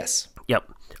that. Yes.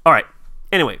 Yep. All right.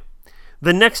 Anyway,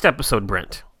 the next episode,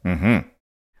 Brent. The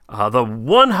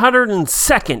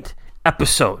 102nd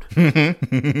episode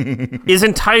is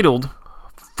entitled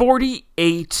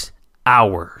 48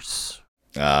 Hours.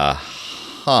 And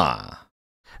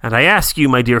I ask you,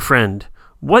 my dear friend,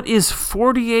 what is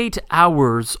 48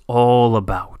 Hours all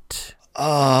about?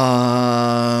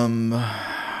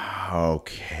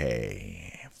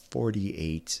 Okay.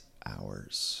 48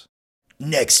 hours.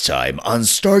 Next time on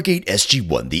Stargate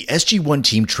SG-1, the SG-1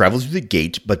 team travels through the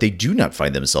gate, but they do not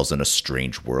find themselves in a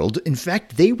strange world. In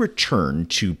fact, they return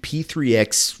to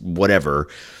P3X whatever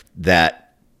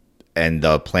and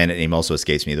the planet name also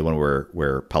escapes me, the one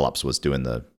where Pelops was doing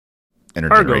the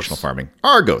intergenerational farming.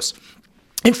 Argos.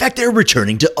 In fact, they're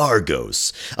returning to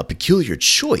Argos, a peculiar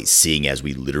choice, seeing as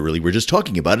we literally were just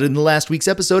talking about it in the last week's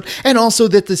episode, and also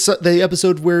that the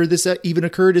episode where this even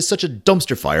occurred is such a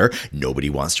dumpster fire, nobody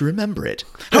wants to remember it.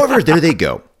 However, there they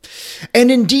go.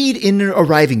 And indeed, in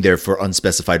arriving there for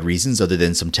unspecified reasons other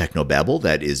than some technobabble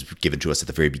that is given to us at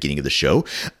the very beginning of the show,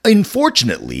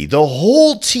 unfortunately, the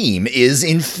whole team is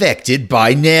infected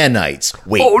by nanites.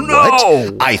 Wait, oh,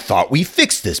 no! What? I thought we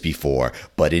fixed this before,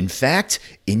 but in fact,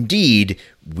 indeed,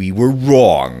 we were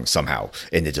wrong somehow,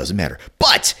 and it doesn't matter.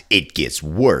 But it gets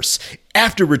worse.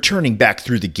 After returning back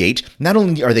through the gate, not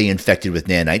only are they infected with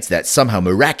nanites that somehow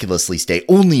miraculously stay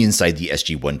only inside the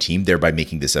SG-1 team, thereby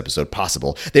making this episode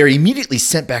possible, they are immediately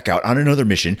sent back out on another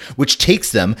mission, which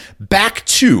takes them back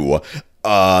to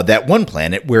that one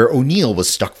planet where O'Neill was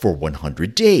stuck for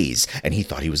 100 days, and he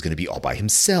thought he was going to be all by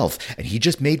himself, and he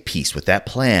just made peace with that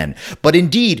plan. But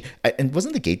indeed, and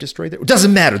wasn't the gate destroyed there? It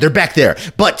doesn't matter, they're back there.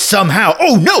 But somehow,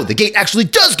 oh no, the gate actually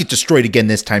does get destroyed again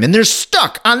this time, and they're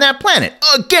stuck on that planet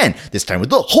again, this time with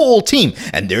the whole team.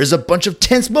 And there's a bunch of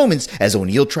tense moments as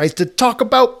O'Neill tries to talk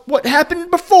about what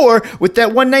happened before with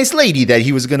that one nice lady that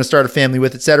he was going to start a family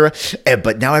with, etc.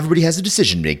 But now everybody has a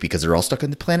decision to make because they're all stuck on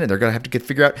the planet, and they're going to have to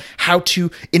figure out how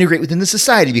to integrate within the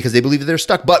society because they believe that they're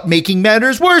stuck. But making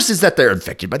matters worse is that they're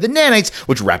infected by the nanites,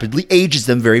 which rapidly ages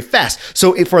them very fast.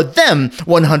 So for them,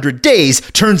 100 days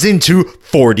turns into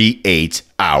 48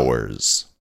 hours.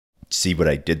 See what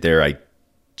I did there? I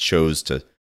chose to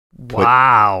put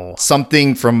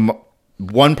something from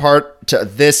one part to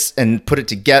this and put it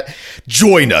together.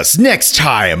 Join us next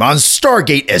time on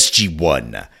Stargate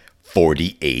SG-1.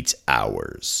 48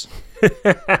 hours.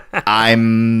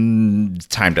 I'm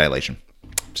time dilation.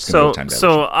 So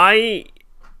I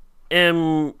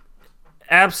am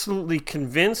absolutely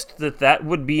convinced that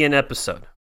would be an episode.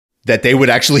 That they would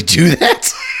actually do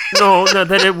that? No,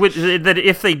 that it would. That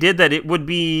if they did that, it would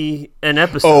be an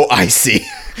episode. Oh, I see.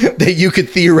 That you could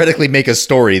theoretically make a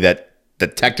story that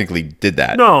technically did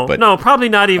that. No, probably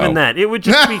not even that. It would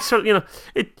just be sort of,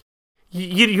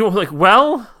 you're like,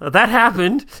 well, that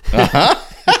happened.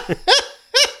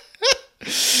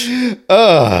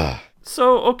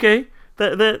 So okay,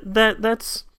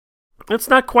 that's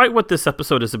not quite what this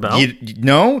episode is about.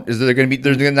 No, is there going to be?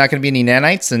 There's not going to be any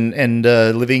nanites and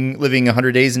living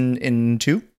 100 days in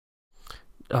 2.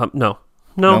 No.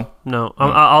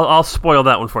 I'll spoil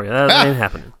that one for you. That ain't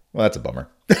happening. Well, that's a bummer.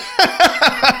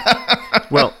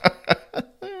 Well,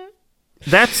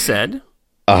 that said,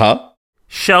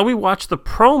 shall we watch the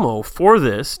promo for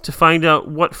this to find out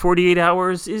what 48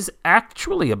 Hours is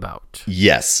actually about?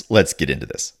 Yes, let's get into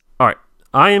this. All right,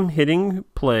 I am hitting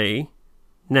play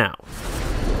now.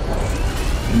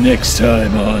 Next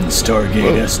time on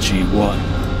Stargate SG-1.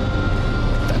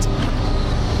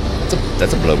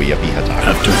 That's a blowy uppy attack.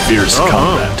 After fierce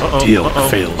combat, Teal'c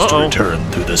fails to return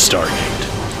through the Stargate.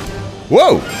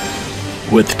 Whoa!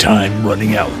 With time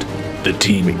running out, the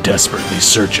team desperately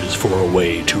searches for a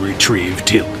way to retrieve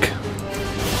Teal'c.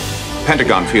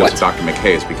 Pentagon feels that Dr.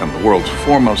 McKay has become the world's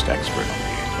foremost expert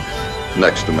on the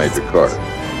Next to Major Carter.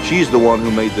 She's the one who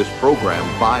made this program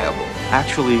viable.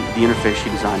 Actually, the interface she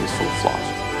designed is full of flaws.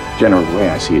 Generally, the way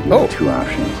I see it, you have two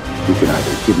options. You can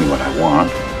either give me what I want,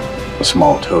 a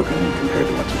small token compared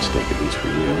to what's at stake, at least for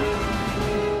you.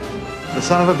 The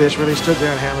son of a bitch really stood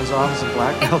there in Hammond's office and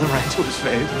blackmailed him right to his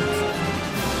face.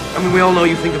 I mean, we all know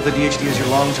you think of the DHD as your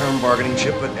long-term bargaining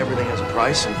chip, but everything has a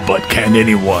price. But can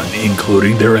anyone,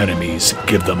 including their enemies,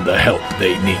 give them the help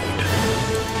they need?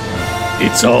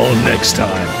 It's all next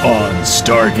time on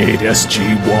Stargate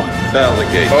SG-1.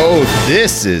 Delegate. Oh,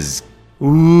 this is...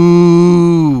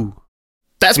 Ooh.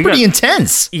 That's pretty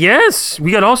intense. Yes,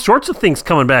 we got all sorts of things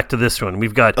coming back to this one.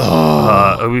 We've got,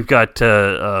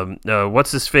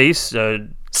 what's his face?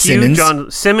 Simmons. John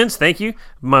Simmons, thank you.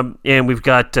 And we've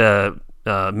got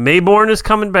Mayborn is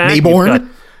coming back. Mayborn?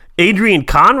 Adrian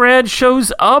Conrad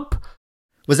shows up.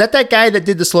 Was that guy that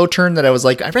did the slow turn that I was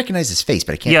like, I recognize his face,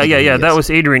 but I can't. Yeah. That was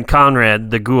Adrian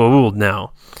Conrad, the Goa'uld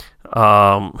now,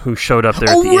 who showed up there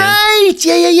at the end. Oh, right.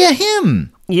 Yeah,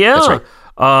 him. Yeah. That's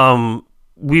right.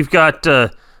 We've got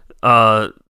the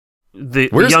Where's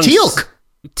young Teal'c?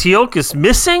 Teal'c is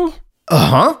missing.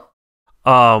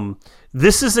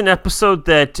 This is an episode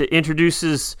that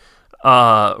introduces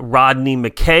Rodney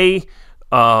McKay,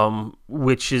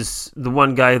 which is the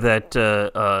one guy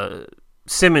that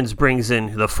Simmons brings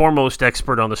in, the foremost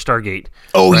expert on the Stargate.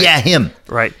 Oh, right? yeah, him.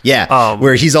 Right. Yeah,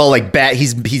 where he's all like bad.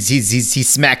 He's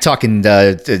smack talking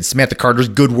Samantha Carter's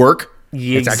good work.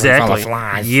 Yeah, exactly.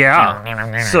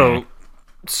 Yeah.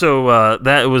 So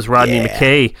that was Rodney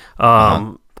McKay.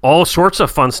 All sorts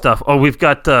of fun stuff. Oh, we've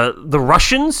got the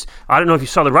Russians. I don't know if you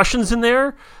saw the Russians in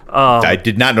there. I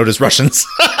did not notice Russians.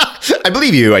 I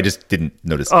believe you. I just didn't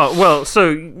notice. Oh,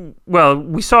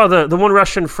 we saw the one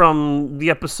Russian from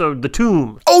the episode The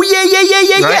Tomb. Oh, yeah.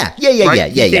 Right? Yeah.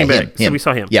 Him. So we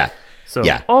saw him. Yeah. So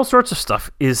all sorts of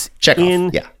stuff is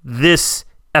in this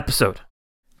episode.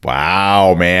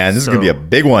 Wow, man. This is going to be a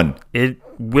big one. It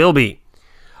will be.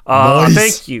 Nice.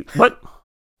 Thank you. What?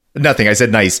 Nothing. I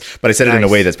said nice, but I said it in a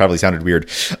way that's probably sounded weird.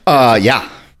 Yeah.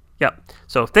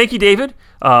 So thank you, David,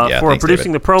 for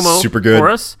producing David. The promo Super good. for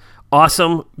us.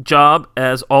 Awesome job,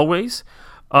 as always.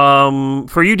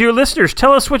 For you, dear listeners,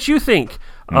 tell us what you think.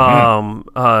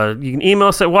 Mm-hmm. You can email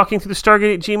us at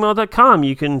walkingthroughthestargate@gmail.com.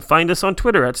 You can find us on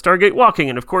Twitter at Stargate Walking,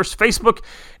 and of course Facebook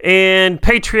and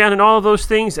Patreon and all of those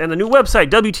things, and the new website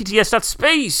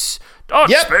WTTS.space.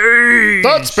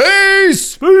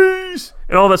 Space!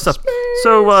 And all that stuff.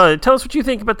 So tell us what you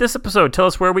think about this episode. Tell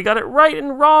us where we got it right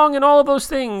and wrong and all of those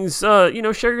things. Share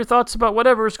your thoughts about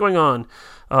whatever is going on.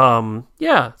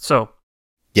 So.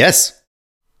 Yes.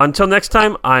 Until next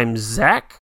time, I'm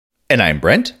Zach. And I'm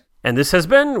Brent. And this has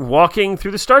been Walking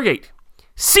Through the Stargate.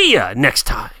 See ya next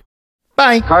time.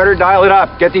 Bye. Carter, dial it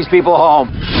up. Get these people home.